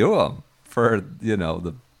how they do them for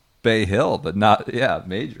the Bay Hill, but not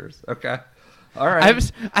majors. Okay, all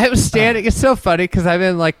right. I was standing. It's so funny because I'm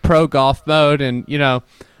in pro golf mode, and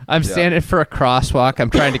I'm standing for a crosswalk. I'm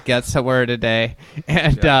trying to get somewhere today,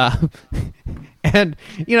 and I'm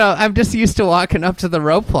just used to walking up to the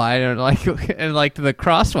rope line and to the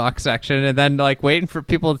crosswalk section, and then waiting for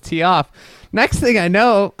people to tee off. Next thing I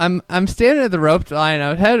know, I'm standing at the rope line.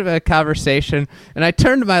 I'm ahead of a conversation, and I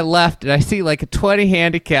turn to my left, and I see a 20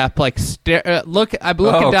 handicap. I'm looking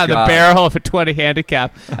down the barrel of a 20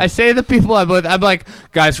 handicap. I say to the people I'm with, I'm like,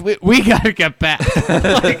 guys, we gotta get back.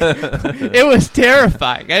 It was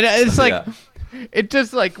terrifying, and it's it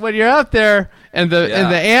just when you're out there and the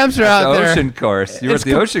AMs are out there. Ocean course. You're at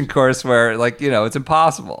the ocean course where it's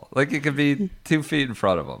impossible. It could be 2 feet in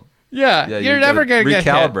front of them. Yeah, you're never gonna get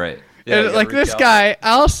hit. Recalibrate. Yeah, this guy,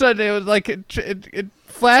 all of a sudden it was it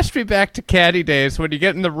flashed me back to caddy days when you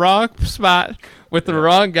get in the wrong spot with the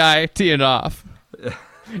wrong guy teeing off.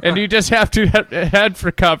 And you just have to head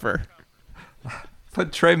for cover.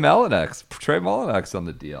 Put Trey Mullinax on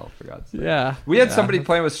the deal, for God's sake. Yeah. We had somebody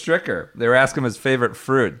playing with Stricker. They were asking him his favorite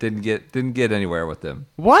fruit. Didn't get anywhere with him.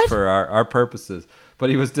 What? For our purposes.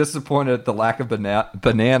 But he was disappointed at the lack of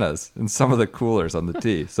bananas in some of the coolers on the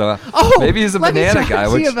tee. So maybe he's a banana guy,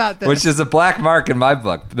 which is a black mark in my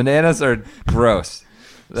book. Bananas are gross.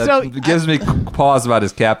 That gives me pause about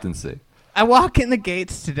his captaincy. I walk in the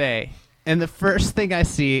gates today, and the first thing I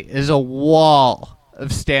see is a wall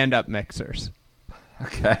of stand-up mixers.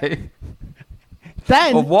 Okay.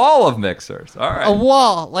 Then a wall of mixers. All right. A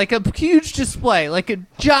wall, like a huge display, like a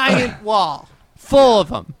giant wall full of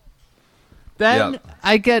them. Then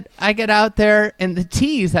I get out there, and the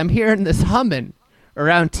tees, I'm hearing this humming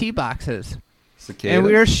around tee boxes. Cicadas. And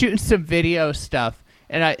we were shooting some video stuff,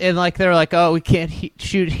 and they're like, oh, we can't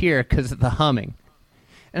shoot here because of the humming.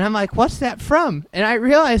 And I'm like, what's that from? And I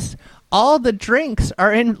realized all the drinks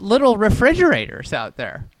are in little refrigerators out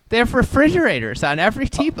there. They have refrigerators on every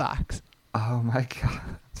tee box. Oh my God!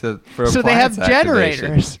 So they have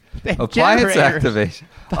generators. They have appliance activation.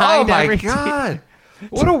 Oh my God!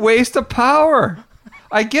 What a waste of power!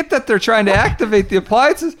 I get that they're trying to activate the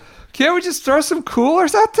appliances. Can't we just throw some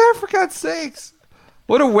coolers out there, for God's sakes?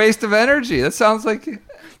 What a waste of energy! That sounds like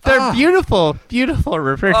they're beautiful, beautiful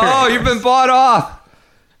refrigerators. Oh, you've been bought off.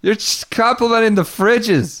 You're just complimenting the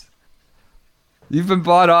fridges. You've been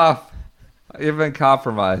bought off. You've been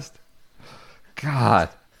compromised. God.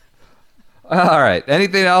 All right.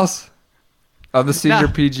 Anything else on the senior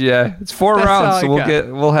PGA? It's 4 rounds, so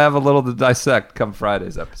we'll have a little to dissect come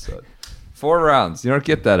Friday's episode. 4 rounds. You don't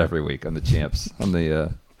get that every week on the champs on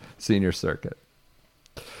the senior circuit.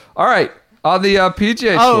 All right. On the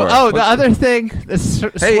PGA Tour. The other thing that's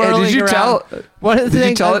swirling did you around. One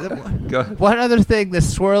other thing that's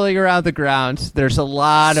swirling around the grounds. There's a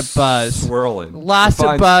lot of buzz. Swirling. Lots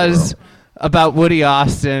of buzz about Woody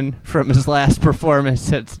Austin from his last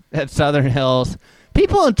performance at Southern Hills.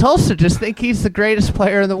 People in Tulsa just think he's the greatest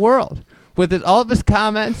player in the world. With all of his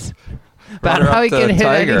comments about how he can hit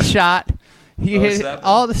any shot. He hit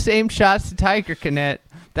all the same shots the Tiger can hit.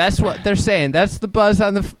 That's what they're saying. That's the buzz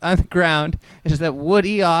on the ground, is that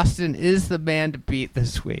Woody Austin is the man to beat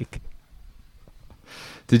this week.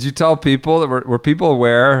 Did you tell people that were people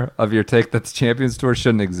aware of your take that the Champions Tour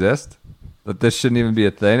shouldn't exist? That this shouldn't even be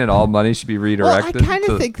a thing and all money should be redirected? Well, I kind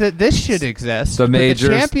of think that this should exist. The majors, the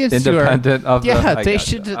Champions independent Tour, of the... they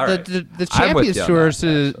should. The Champions Tour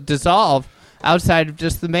should dissolve outside of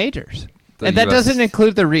just the majors. And that doesn't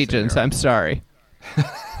include the regions. I'm sorry.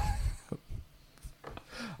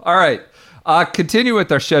 All right. Continue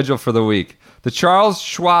with our schedule for the week. The Charles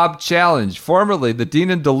Schwab Challenge, formerly the Dean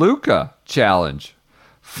and DeLuca Challenge,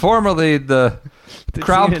 formerly the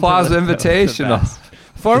Crown Plaza Invitational.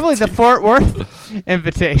 Formerly the Fort Worth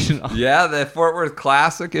Invitational. Yeah, the Fort Worth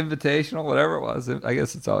Classic Invitational, whatever it was. I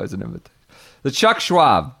guess it's always an invitation. The Chuck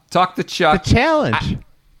Schwab. Talk to Chuck. The challenge.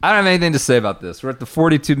 I don't have anything to say about this. We're at the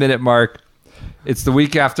 42-minute mark. It's the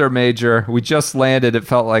week after a major. We just landed, it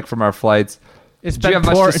felt like, from our flights. It's been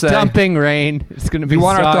dumping rain. It's going to be If you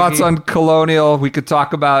want soggy. our thoughts on Colonial, we could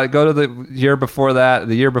talk about it. Go to the year before that,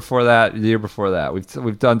 the year before that, the year before that.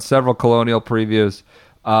 We've done several Colonial previews.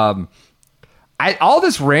 All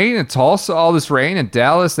this rain in Tulsa, all this rain in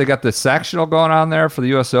Dallas. They got the sectional going on there for the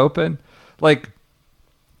U.S. Open. Like,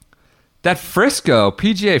 that Frisco,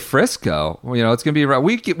 PGA Frisco, it's going to be around.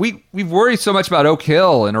 We worry so much about Oak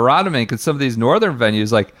Hill and Aronimink and some of these northern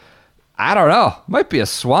venues. Like, I don't know. Might be a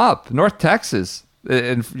swamp. North Texas.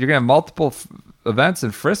 And you're going to have multiple events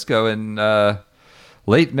in Frisco in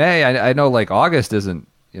late May. I know, like, August isn't,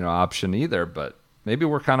 option either, but maybe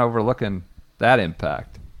we're kind of overlooking that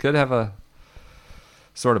impact. Could have a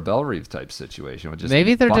sort of Bellerive type situation. With just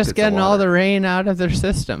maybe they're just getting all the rain out of their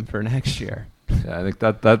system for next year. Yeah, I think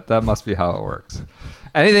that must be how it works.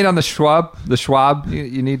 Anything on the Schwab? The Schwab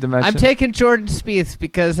you need to mention? I'm taking Jordan Spieth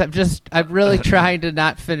because I'm really trying to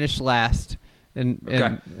not finish last in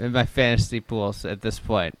my fantasy pools at this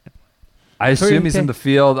point. I assume he's in the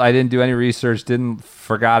field. I didn't do any research.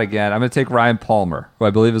 Forgot again. I'm going to take Ryan Palmer, who I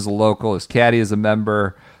believe is a local. His caddy is a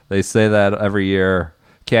member. They say that every year.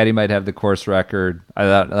 Caddy might have the course record.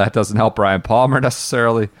 That doesn't help Ryan Palmer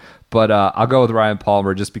necessarily, but I'll go with Ryan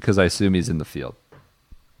Palmer just because I assume he's in the field.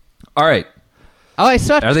 All right. Oh, I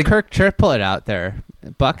saw Kirk Triplett out there,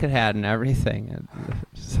 bucket hat and everything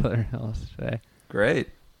at Southern Hills today. Great.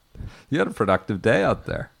 You had a productive day out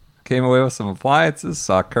there. Came away with some appliances,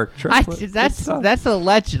 saw Kirk Triplett. That's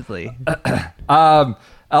allegedly.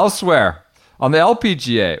 Elsewhere, on the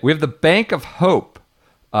LPGA, we have the Bank of Hope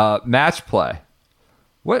Match play.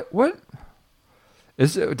 What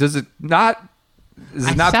is it? Does it not? Is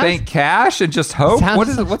it not bank cash and just hope? What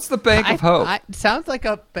is it? What's the bank of hope? It sounds like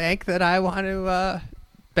a bank that I want to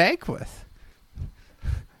bank with.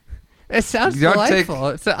 It sounds delightful.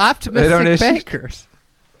 It's an optimistic bankers.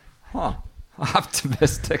 Huh.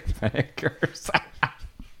 Optimistic bankers.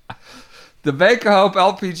 The Bank of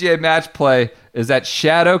Hope LPGA match play is at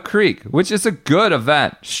Shadow Creek, which is a good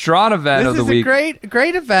event. Strong event of the week. This is a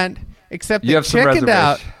great event, except they chickened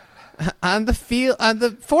out on the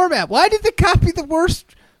format. Why did they copy the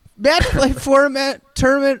worst match play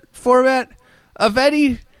tournament format of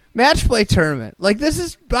any match play tournament? Like, this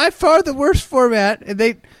is by far the worst format, and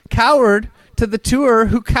they cowered to the tour,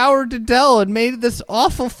 who cowered to Dell and made this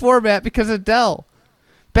awful format because of Dell.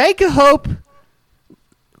 Bank of Hope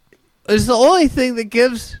is the only thing that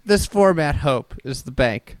gives this format hope, is the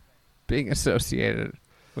bank being associated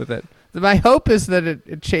with it. My hope is that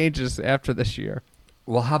it changes after this year.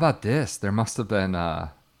 Well, how about this? There must have been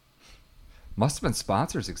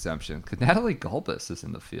sponsors exemption, because Natalie Gulbis is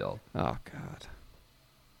in the field. Oh, God.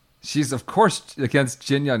 She's, of course, against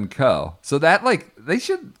Jin Yun Ko. So that, like, they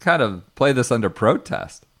should kind of play this under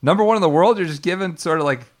protest. Number one in the world, you're just giving sort of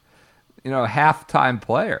like, a half-time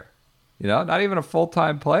player. Not even a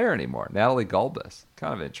full-time player anymore. Natalie Gulbis.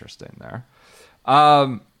 Kind of interesting there.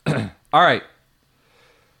 All right.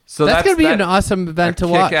 So that's going to be an awesome event to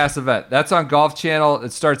watch. Kick-ass event. That's on Golf Channel.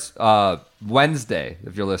 It starts Wednesday,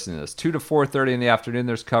 if you're listening to this. 2 to 4:30 in the afternoon,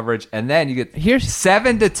 there's coverage. And then you get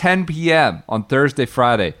 7 to 10 p.m. on Thursday,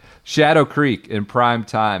 Friday. Shadow Creek in prime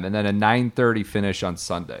time. And then a 9:30 finish on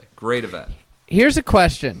Sunday. Great event. Here's a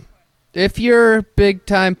question. If you're a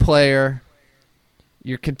big-time player,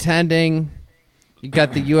 you're contending, you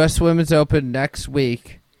got the U.S. Women's Open next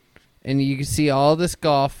week, and you can see all this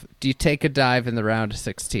golf, do you take a dive in the round of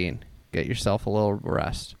 16? Get yourself a little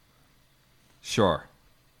rest. Sure.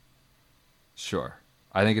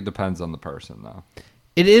 I think it depends on the person, though.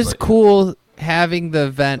 It is cool having the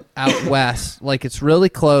event out west. Like, it's really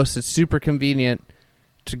close. It's super convenient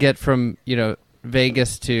to get from,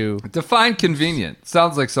 Vegas to... Define convenient.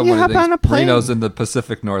 Sounds like someone who thinks Reno's in the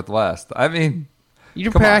Pacific Northwest. I mean...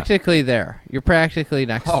 You're practically there. You're practically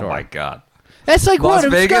next door. Oh, my God. That's like Las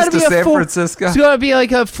Vegas to San Francisco? It's going to be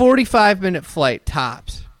like a 45-minute flight,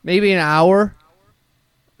 tops. Maybe an hour.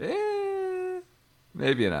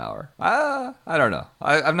 Maybe an hour. I don't know.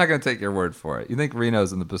 I'm not going to take your word for it. You think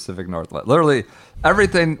Reno's in the Pacific Northwest. Literally,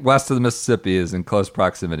 everything west of the Mississippi is in close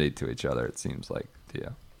proximity to each other, it seems like to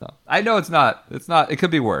you. No. I know it's not. It's not. It could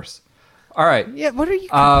be worse. All right. Yeah, what are you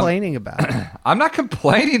complaining about? I'm not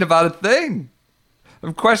complaining about a thing.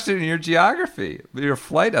 I'm questioning your geography, your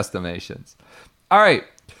flight estimations. All right.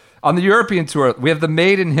 On the European Tour, we have the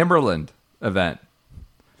Made in Himmerland event.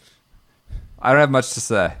 I don't have much to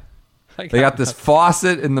say. They got this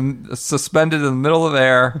faucet suspended in the middle of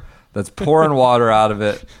air that's pouring water out of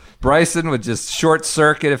it. Bryson would just short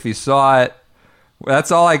circuit if he saw it.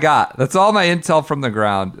 That's all I got. That's all my intel from the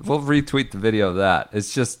ground. We'll retweet the video of that.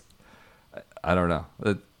 It's just, I don't know.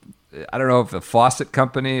 I don't know if a faucet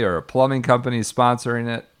company or a plumbing company is sponsoring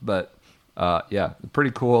it, but yeah,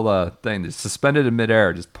 pretty cool thing. It's suspended in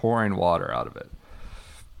midair, just pouring water out of it.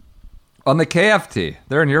 On the KFT,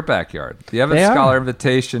 they're in your backyard. The Evans Scholar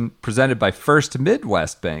Invitation presented by First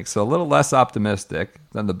Midwest Bank, so a little less optimistic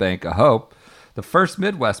than the Bank of Hope. The First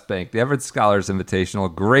Midwest Bank, the Evans Scholars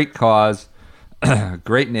Invitational, great cause,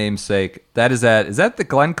 great namesake. Is that the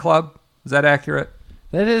Glen Club? Is that accurate?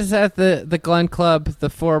 That is at the Glen Club, the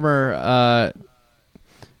former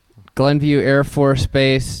Glenview Air Force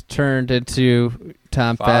Base turned into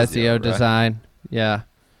Tom Fazio design. Right? Yeah.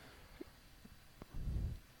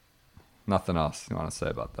 Nothing else you want to say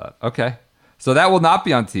about that. Okay. So that will not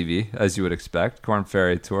be on TV, as you would expect. Korn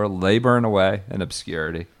Ferry Tour, laboring away in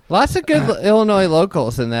obscurity. Lots of good Illinois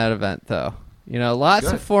locals in that event, though. Lots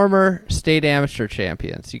of former state amateur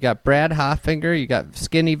champions. You got Brad Hoffinger. You got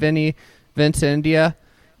Skinny Vince India.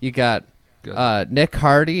 You got Nick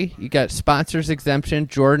Hardy. You got sponsors exemption,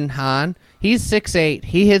 Jordan Hahn. He's 6'8".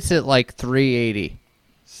 He hits it like 380.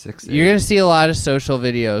 6'8". You're going to see a lot of social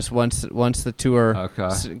videos once the tour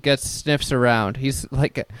gets sniffs around. He's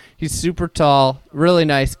super tall, really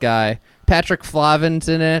nice guy. Patrick Flavin's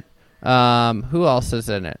in it. Who else is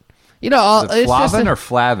in it? Is it Flavin or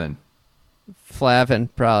Flavin? Flavin,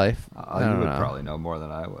 probably. You would probably know more than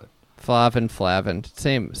I would. Flavin.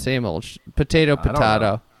 Same old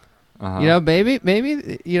potato. Maybe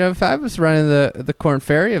if I was running the Korn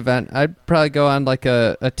Ferry event, I'd probably go on like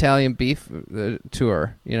a Italian beef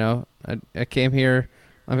tour. I came here,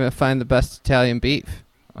 I'm gonna find the best Italian beef.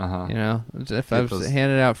 If I was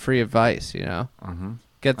handing out free advice.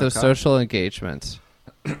 get those social engagements.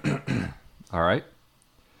 All right.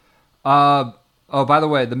 Oh, by the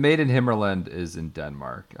way, the Maiden Himmerland is in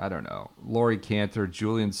Denmark. I don't know. Laurie Cantor,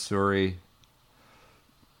 Julian Suri,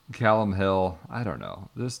 Callum Hill. I don't know.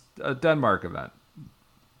 This a Denmark event.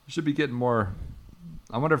 Should be getting more.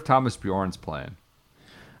 I wonder if Thomas Bjorn's playing.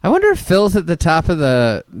 I wonder if Phil's at the top of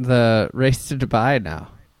the race to Dubai now.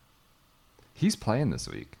 He's playing this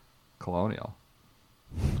week. Colonial.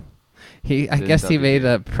 I guess he made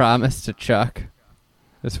a promise to Chuck.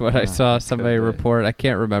 That's what I saw somebody report. I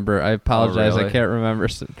can't remember. I apologize. really? I can't remember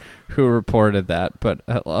who reported that, but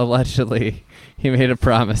allegedly he made a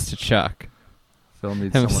promise to Chuck. Phil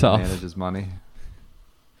needs himself. someone to manage his money.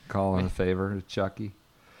 Call in a favor to Chucky.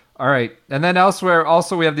 All right. And then elsewhere,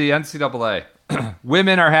 also we have the NCAA.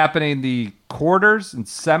 Women are happening. The quarters and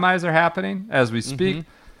semis are happening as we speak.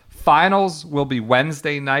 Finals will be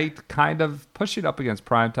Wednesday night, kind of pushing up against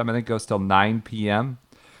prime time. I think it goes till 9 p.m.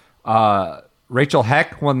 Rachel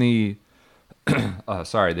Heck won the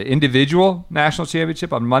the individual national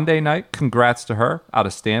championship on Monday night. Congrats to her out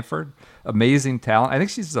of Stanford. Amazing talent. I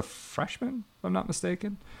think she's a freshman, if I'm not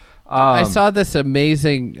mistaken. I saw this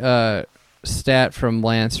amazing stat from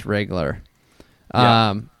Lance Regler.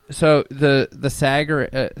 So the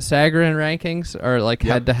Sagarin rankings are like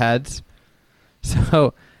head-to-heads.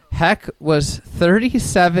 So Heck was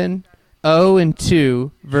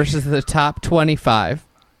 37-0-2 versus the top 25.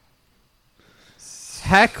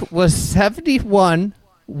 Heck was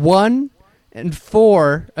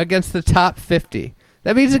 71-1-4 against the top 50.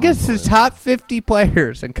 That means against the top 50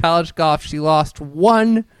 players in college golf, she lost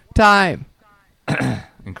one time.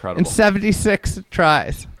 Incredible. In 76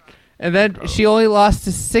 tries. And then she only lost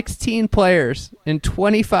to 16 players in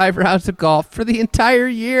 25 rounds of golf for the entire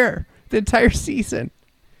year, the entire season.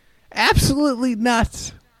 Absolutely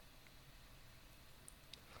nuts.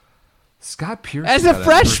 Scott Piercy As a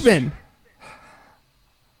freshman.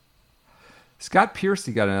 Scott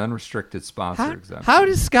Piercy got an unrestricted sponsor exemption. How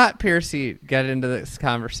does Scott Piercy get into this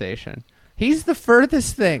conversation? He's the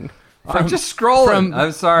furthest thing. I'm just scrolling.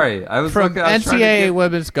 I'm sorry. I was from looking, I was NCAA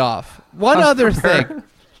women's golf. One other thing.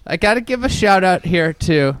 I got to give a shout out here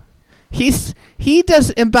too. He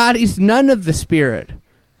embodies none of the spirit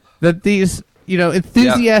that these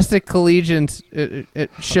enthusiastic collegians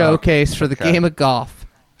showcase for the game of golf.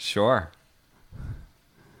 Sure.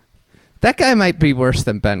 That guy might be worse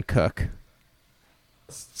than Ben Cook.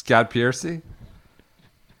 Scott Piercy.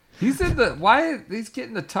 He's in he's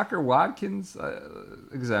getting the Tucker Watkins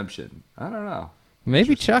exemption. I don't know.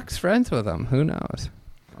 Maybe Chuck's friends with him. Who knows?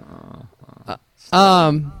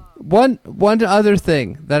 One other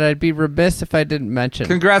thing that I'd be remiss if I didn't mention.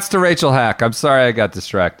 Congrats to Rachel Hack. I'm sorry I got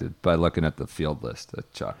distracted by looking at the field list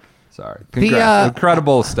at Chuck. Sorry. Congrats.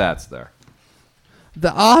 Incredible stats there.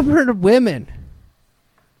 The Auburn women,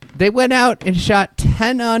 they went out and shot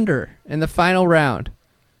 10 under in the final round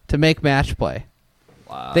to make match play.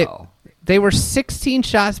 Wow. They were 16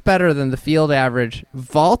 shots better than the field average,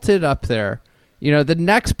 vaulted up there. The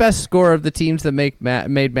next best score of the teams that made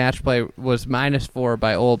match play was -4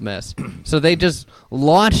 by Ole Miss. So they just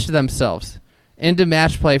launched themselves into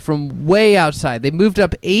match play from way outside. They moved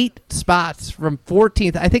up 8 spots from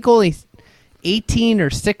 14th. I think only 18 or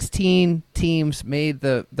 16 teams made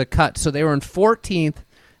the cut. So they were in 14th,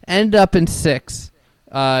 end up in 6th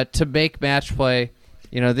to make match play.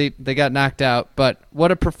 They got knocked out, but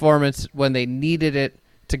what a performance when they needed it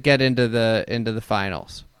to get into the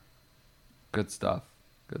finals. Good stuff.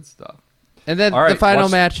 And then the final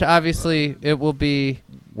match, obviously, it will be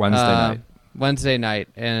Wednesday night,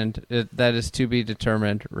 and that is to be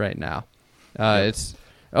determined right now. It's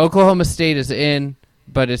Oklahoma State is in,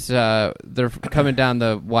 but it's they're coming down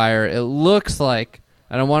the wire. It looks like,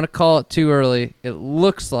 I don't want to call it too early, it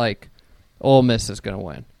looks like Ole Miss is going to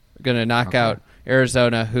win. Going to knock out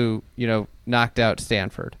Arizona, who knocked out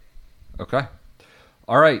Stanford. Okay.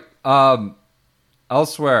 All right.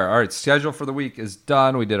 Elsewhere, all right, schedule for the week is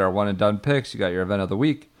done. We did our one and done picks. You got your event of the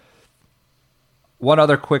week. One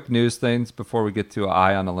other quick news things before we get to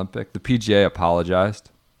Eye on Olympic. The PGA apologized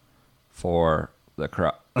for the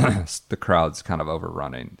crowd. The crowd's kind of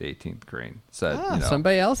overrunning the 18th green. Said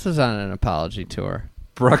somebody else is on an apology tour.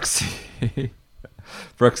 Brooksy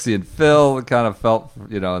and Phil kind of felt,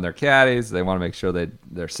 in their caddies. They want to make sure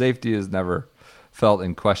their safety is never felt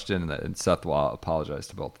in question, and Seth Waugh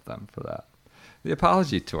apologized to both of them for that. The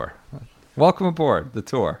apology tour. Welcome aboard the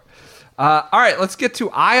tour. All right, let's get to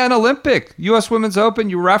Eye on Olympic. U.S. Women's Open,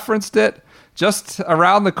 you referenced it. Just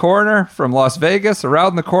around the corner from Las Vegas,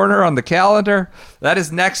 around the corner on the calendar. That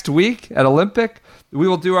is next week at Olympic. We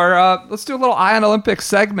will do let's do a little Eye on Olympic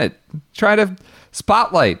segment. Try to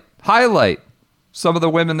spotlight, highlight some of the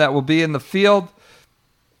women that will be in the field.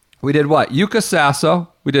 We did what? Yuka Sasso.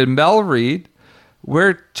 We did Mel Reed.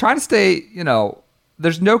 We're trying to stay,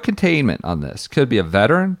 there's no containment on this. Could be a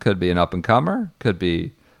veteran, could be an up-and-comer, could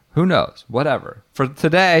be, who knows, whatever. For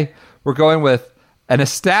today, we're going with an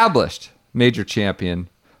established major champion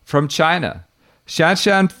from China,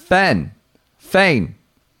 Shanshan Feng.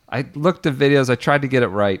 I looked at videos. I tried to get it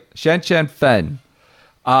right. Shanshan Feng.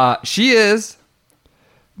 She is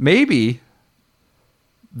maybe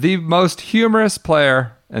the most humorous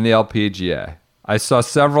player in the LPGA. I saw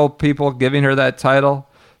several people giving her that title.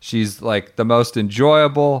 She's like the most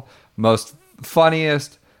enjoyable, most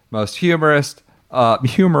funniest, most humorous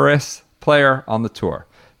player on the tour.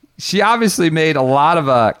 She obviously made a lot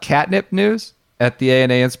of catnip news at the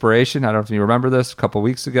ANA Inspiration. I don't know if you remember this, a couple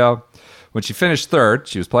weeks ago. When she finished third,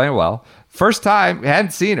 she was playing well. First time, we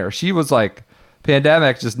hadn't seen her. She was like,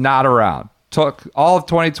 pandemic, just not around. Took all of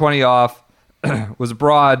 2020 off, was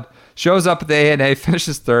abroad, shows up at the ANA,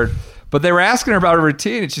 finishes third. But they were asking her about her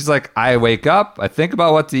routine, and she's like, I wake up, I think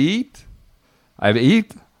about what to eat, I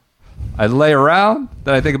eat, I lay around,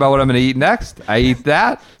 then I think about what I'm going to eat next, I eat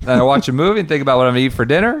that, then I watch a movie and think about what I'm going to eat for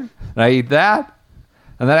dinner, and I eat that,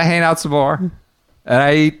 and then I hang out some more, and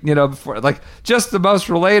I eat, before, like, just the most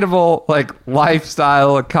relatable, like,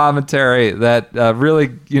 lifestyle and commentary that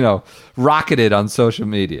really, rocketed on social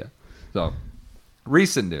media. So,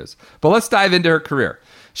 recent news. But let's dive into her career.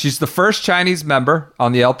 She's the first Chinese member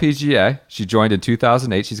on the LPGA. She joined in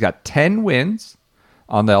 2008. She's got 10 wins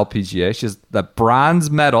on the LPGA. She has the bronze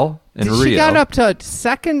medal in Rio. She got up to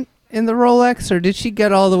second in the Rolex, or did she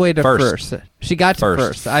get all the way to first? She got to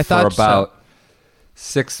first. I thought for about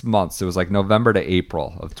 6 months. It was like November to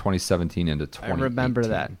April of 2017 into 2018. I remember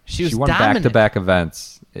that. She won dominant. Back-to-back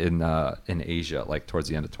events in Asia, like towards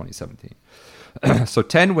the end of 2017. So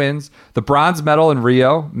 10 wins. The bronze medal in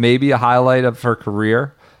Rio, maybe a highlight of her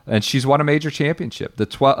career. And she's won a major championship. The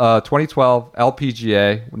 2012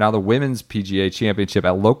 LPGA, now the Women's PGA Championship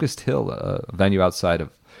at Locust Hill, a venue outside of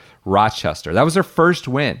Rochester. That was her first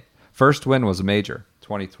win. First win was a major,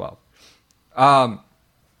 2012.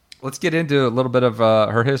 Let's get into a little bit of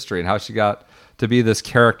her history and how she got to be this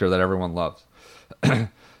character that everyone loves.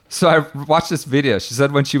 So I watched this video. She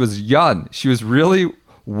said when she was young, she was really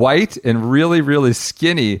white and really, really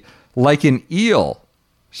skinny, like an eel.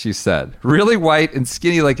 She said, really white and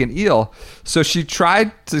skinny like an eel. So she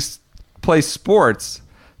tried to play sports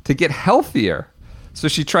to get healthier. So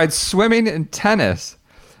she tried swimming and tennis.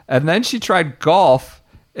 And then she tried golf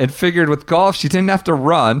and figured with golf, she didn't have to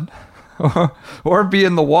run or be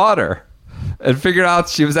in the water, and figured out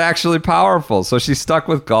she was actually powerful. So she stuck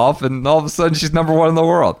with golf, and all of a sudden she's number one in the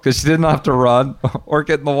world because she didn't have to run or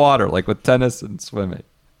get in the water like with tennis and swimming.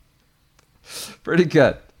 Pretty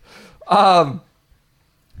good.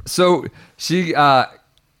 So she got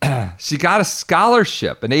a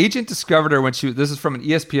scholarship. An agent discovered her this is from an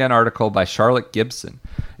ESPN article by Charlotte Gibson.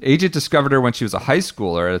 An agent discovered her when she was a high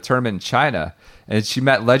schooler at a tournament in China, and she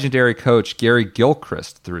met legendary coach Gary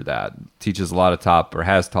Gilchrist through that. Teaches a lot of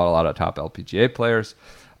has taught a lot of top LPGA players.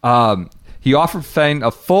 He offered Feng a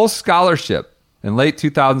full scholarship in late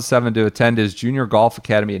 2007 to attend his junior golf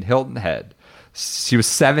academy in Hilton Head. She was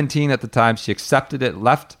 17 at the time. She accepted it,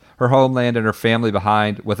 left her homeland and her family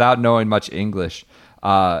behind without knowing much English.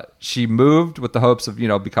 She moved with the hopes of,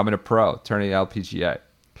 becoming a pro, turning the LPGA.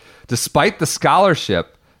 Despite the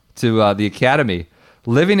scholarship to the academy,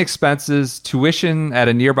 living expenses, tuition at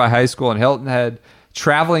a nearby high school in Hilton Head,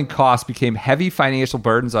 traveling costs became heavy financial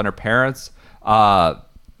burdens on her parents.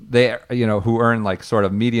 They, who earn like sort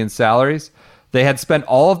of median salaries. They had spent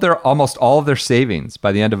almost all of their savings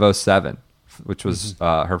by the end of 2007, which was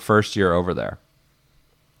her first year over there.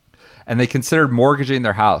 And they considered mortgaging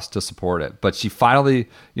their house to support it. But she finally,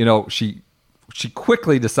 she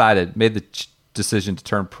quickly made the decision to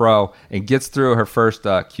turn pro and gets through her first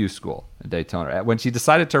Q school in Daytona. When she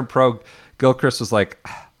decided to turn pro, Gilchrist was like,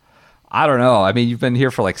 I don't know. I mean, you've been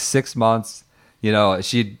here for like 6 months.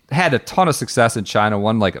 She had a ton of success in China,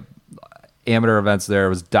 won like amateur events there,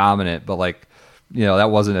 was dominant, but like, that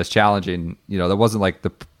wasn't as challenging. That wasn't like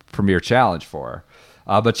the premier challenge for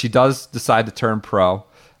her. But she does decide to turn pro.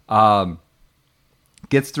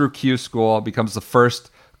 Gets through Q school, becomes the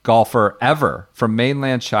first golfer ever from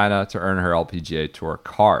mainland China to earn her LPGA Tour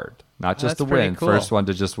card. Not just to win, cool. First one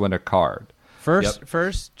to just win a card.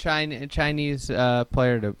 First Chinese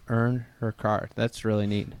player to earn her card. That's really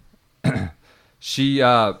neat. She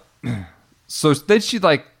so then she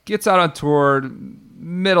like gets out on tour,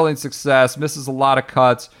 middling success, misses a lot of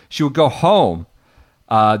cuts. She would go home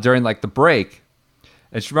during like the break.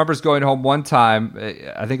 And she remembers going home one time.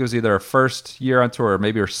 I think it was either her first year on tour or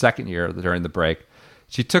maybe her second year during the break.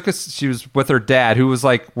 She was with her dad, who was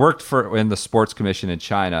like worked in the sports commission in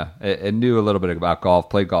China and knew a little bit about golf,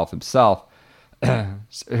 played golf himself.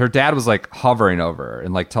 Her dad was like hovering over her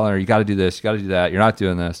and like telling her, you got to do this, you got to do that, you're not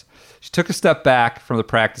doing this. She took a step back from the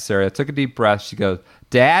practice area, took a deep breath. She goes,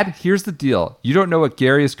 Dad, here's the deal. You don't know what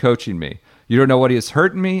Gary is coaching me. You don't know what he is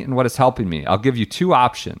hurting me and what is helping me. I'll give you two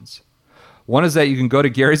options. One is that you can go to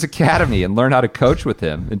Gary's academy and learn how to coach with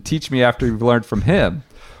him and teach me after you've learned from him.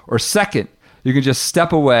 Or second, you can just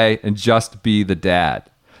step away and just be the dad.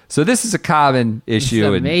 So this is a common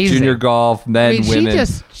issue in junior golf, men, women.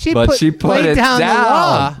 She put it down. The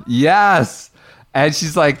law. Yes. And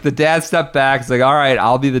she's like, the dad stepped back. It's like, all right,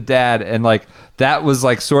 I'll be the dad. And like, that was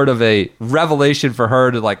like sort of a revelation for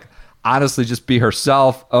her to like honestly just be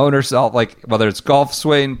herself, own herself, like whether it's golf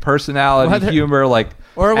swing, personality, humor, like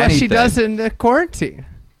or what anything. She does in the quarantine.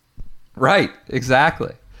 Right.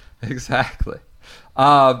 Exactly.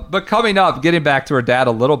 But coming up, getting back to her dad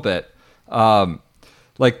a little bit,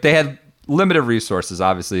 like they had limited resources.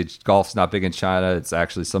 Obviously, golf's not big in China. It's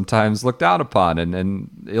actually sometimes looked down upon and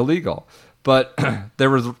illegal. But there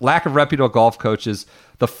was lack of reputable golf coaches.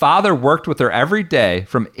 The father worked with her every day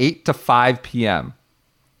from 8 to 5 p.m.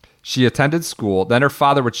 She attended school. Then her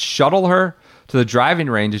father would shuttle her to the driving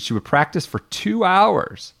range and she would practice for 2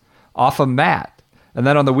 hours off a mat. And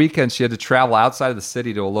then on the weekends, she had to travel outside of the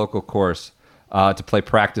city to a local course to play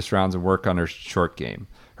practice rounds and work on her short game.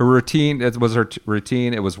 Her routine, it was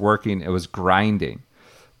working, it was grinding.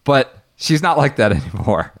 But she's not like that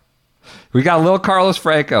anymore. We got a little Carlos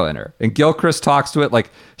Franco in her. And Gilchrist talks to it like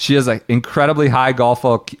she has an incredibly high golf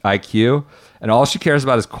IQ, and all she cares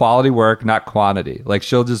about is quality work, not quantity. Like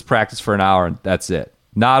she'll just practice for an hour and that's it.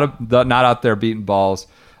 Not out there beating balls.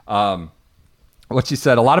 What she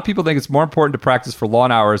said, a lot of people think it's more important to practice for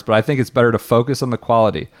long hours, but I think it's better to focus on the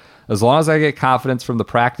quality. As long as I get confidence from the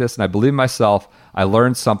practice and I believe myself, I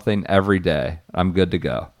learn something every day. I'm good to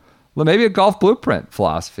go. Well, maybe a golf blueprint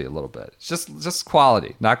philosophy a little bit. It's just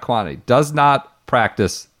quality, not quantity. Does not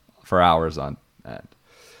practice for hours on end.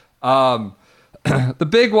 The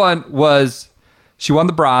big one was she won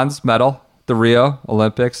the bronze medal, the Rio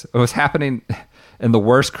Olympics. It was happening in during the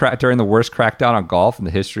worst crackdown on golf in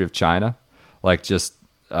the history of China. Like just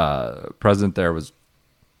president there was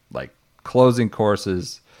like closing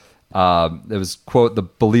courses. It was quote I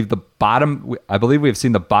believe we have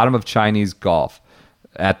seen the bottom of Chinese golf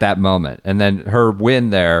at that moment. And then her win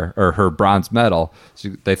there, or her bronze medal,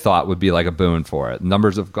 they thought would be like a boon for it. Number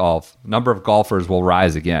of golfers will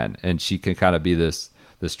rise again, and she can kind of be this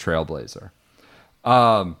trailblazer.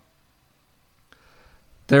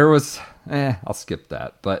 There was, I'll skip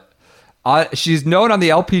that, but she's known on the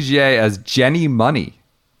LPGA as Jenny Money.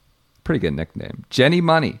 Pretty good nickname. Jenny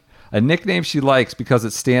Money. A nickname she likes because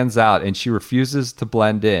it stands out and she refuses to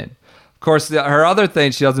blend in. Of course, her other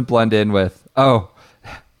thing she doesn't blend in with,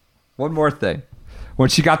 one more thing. When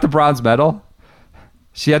she got the bronze medal,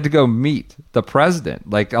 she had to go meet the president,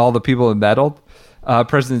 like all the people who medaled,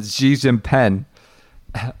 President Xi Jinping.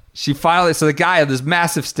 So the guy on this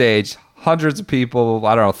massive stage, hundreds of people,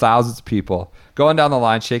 I don't know, thousands of people, going down the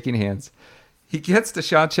line, shaking hands. He gets to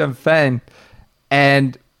Xi Jinping,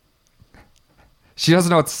 and she doesn't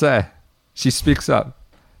know what to say. She speaks up.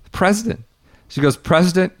 President. She goes,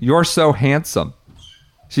 President, you're so handsome.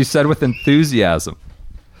 She said with enthusiasm.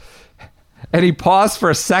 And he paused for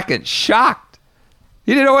a second, shocked.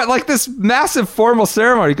 He didn't know what, like this massive formal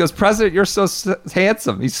ceremony. He goes, President, you're so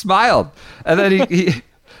handsome. He smiled. And then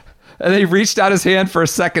he reached out his hand for a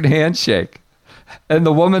second handshake. And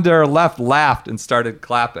the woman to her left laughed and started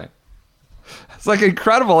clapping. It's like an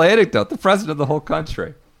incredible anecdote. The president of the whole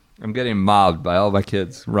country. I'm getting mobbed by all my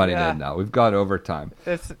kids running in now. We've gone overtime.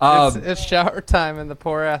 It's shower time in the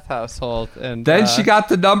Porath household. And then she got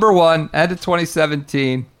the number one, end of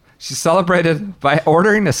 2017. She celebrated by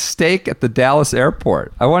ordering a steak at the Dallas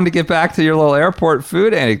airport. I wanted to get back to your little airport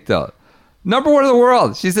food anecdote. Number one in the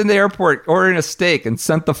world. She's in the airport ordering a steak and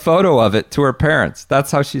sent the photo of it to her parents.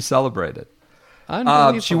 That's how she celebrated.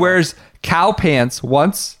 She wears cow pants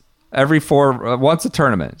once a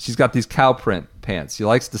tournament. She's got these cow print pants. She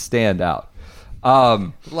likes to stand out.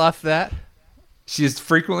 Love that. She's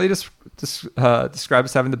frequently described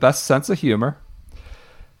as having the best sense of humor.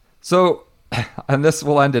 So, and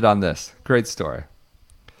we'll end it on this. Great story.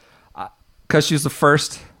 Because she's the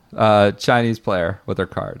first Chinese player with her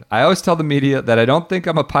card. I always tell the media that I don't think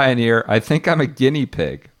I'm a pioneer. I think I'm a guinea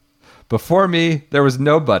pig. Before me, there was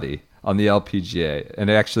nobody on the LPGA and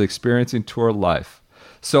actually experiencing tour life.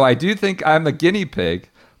 So I do think I'm a guinea pig,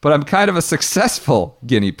 but I'm kind of a successful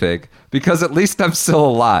guinea pig because at least I'm still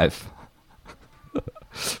alive.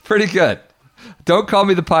 Pretty good. Don't call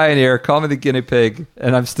me the pioneer, call me the guinea pig,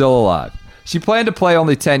 and I'm still alive. She planned to play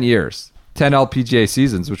only 10 years, 10 LPGA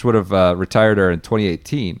seasons, which would have retired her in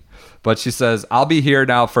 2018. But she says, I'll be here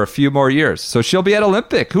now for a few more years. So she'll be at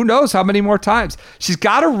Olympic. Who knows how many more times? She's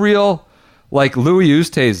got a real, like, Louis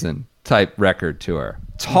Oosthuizen type record to her.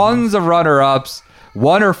 Tons of runner-ups.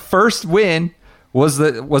 Won her first win was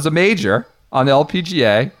a major on the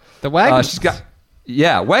LPGA. The Wagmans. She's got,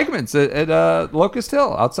 Wegmans at Locust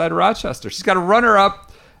Hill outside of Rochester. She's got a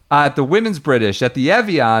runner-up at the Women's British, at the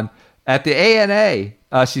Evian, at the ANA.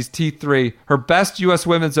 She's T3. Her best U.S.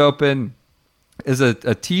 Women's Open is a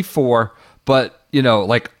T4, but, you know,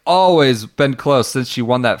 like always been close since she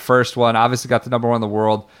won that first one. Obviously got the number one in the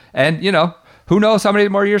world. And, you know, who knows how many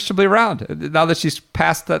more years she'll be around now that she's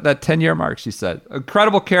past that 10-year mark, she said.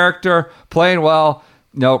 Incredible character, playing well,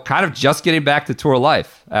 you know, kind of just getting back to tour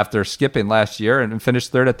life after skipping last year and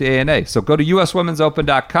finished third at the ANA. So go to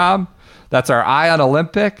uswomensopen.com. That's our Eye on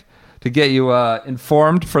Olympic to get you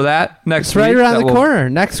informed for that next It's week. right around the corner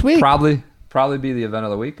next week. Probably be the event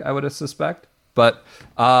of the week, I would suspect. But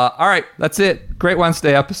all right, that's it. Great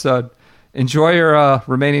Wednesday episode. Enjoy your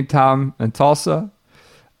remaining time in Tulsa.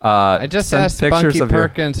 I just send asked pictures Bunky of your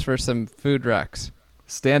Perkins for some food wrecks.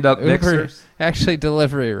 stand-up mixers. Actually,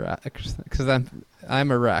 delivery wrecks, because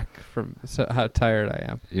I'm a wreck from how tired I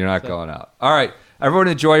am. You're not going out. All right, everyone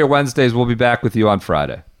enjoy your Wednesdays. We'll be back with you on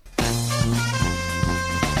Friday.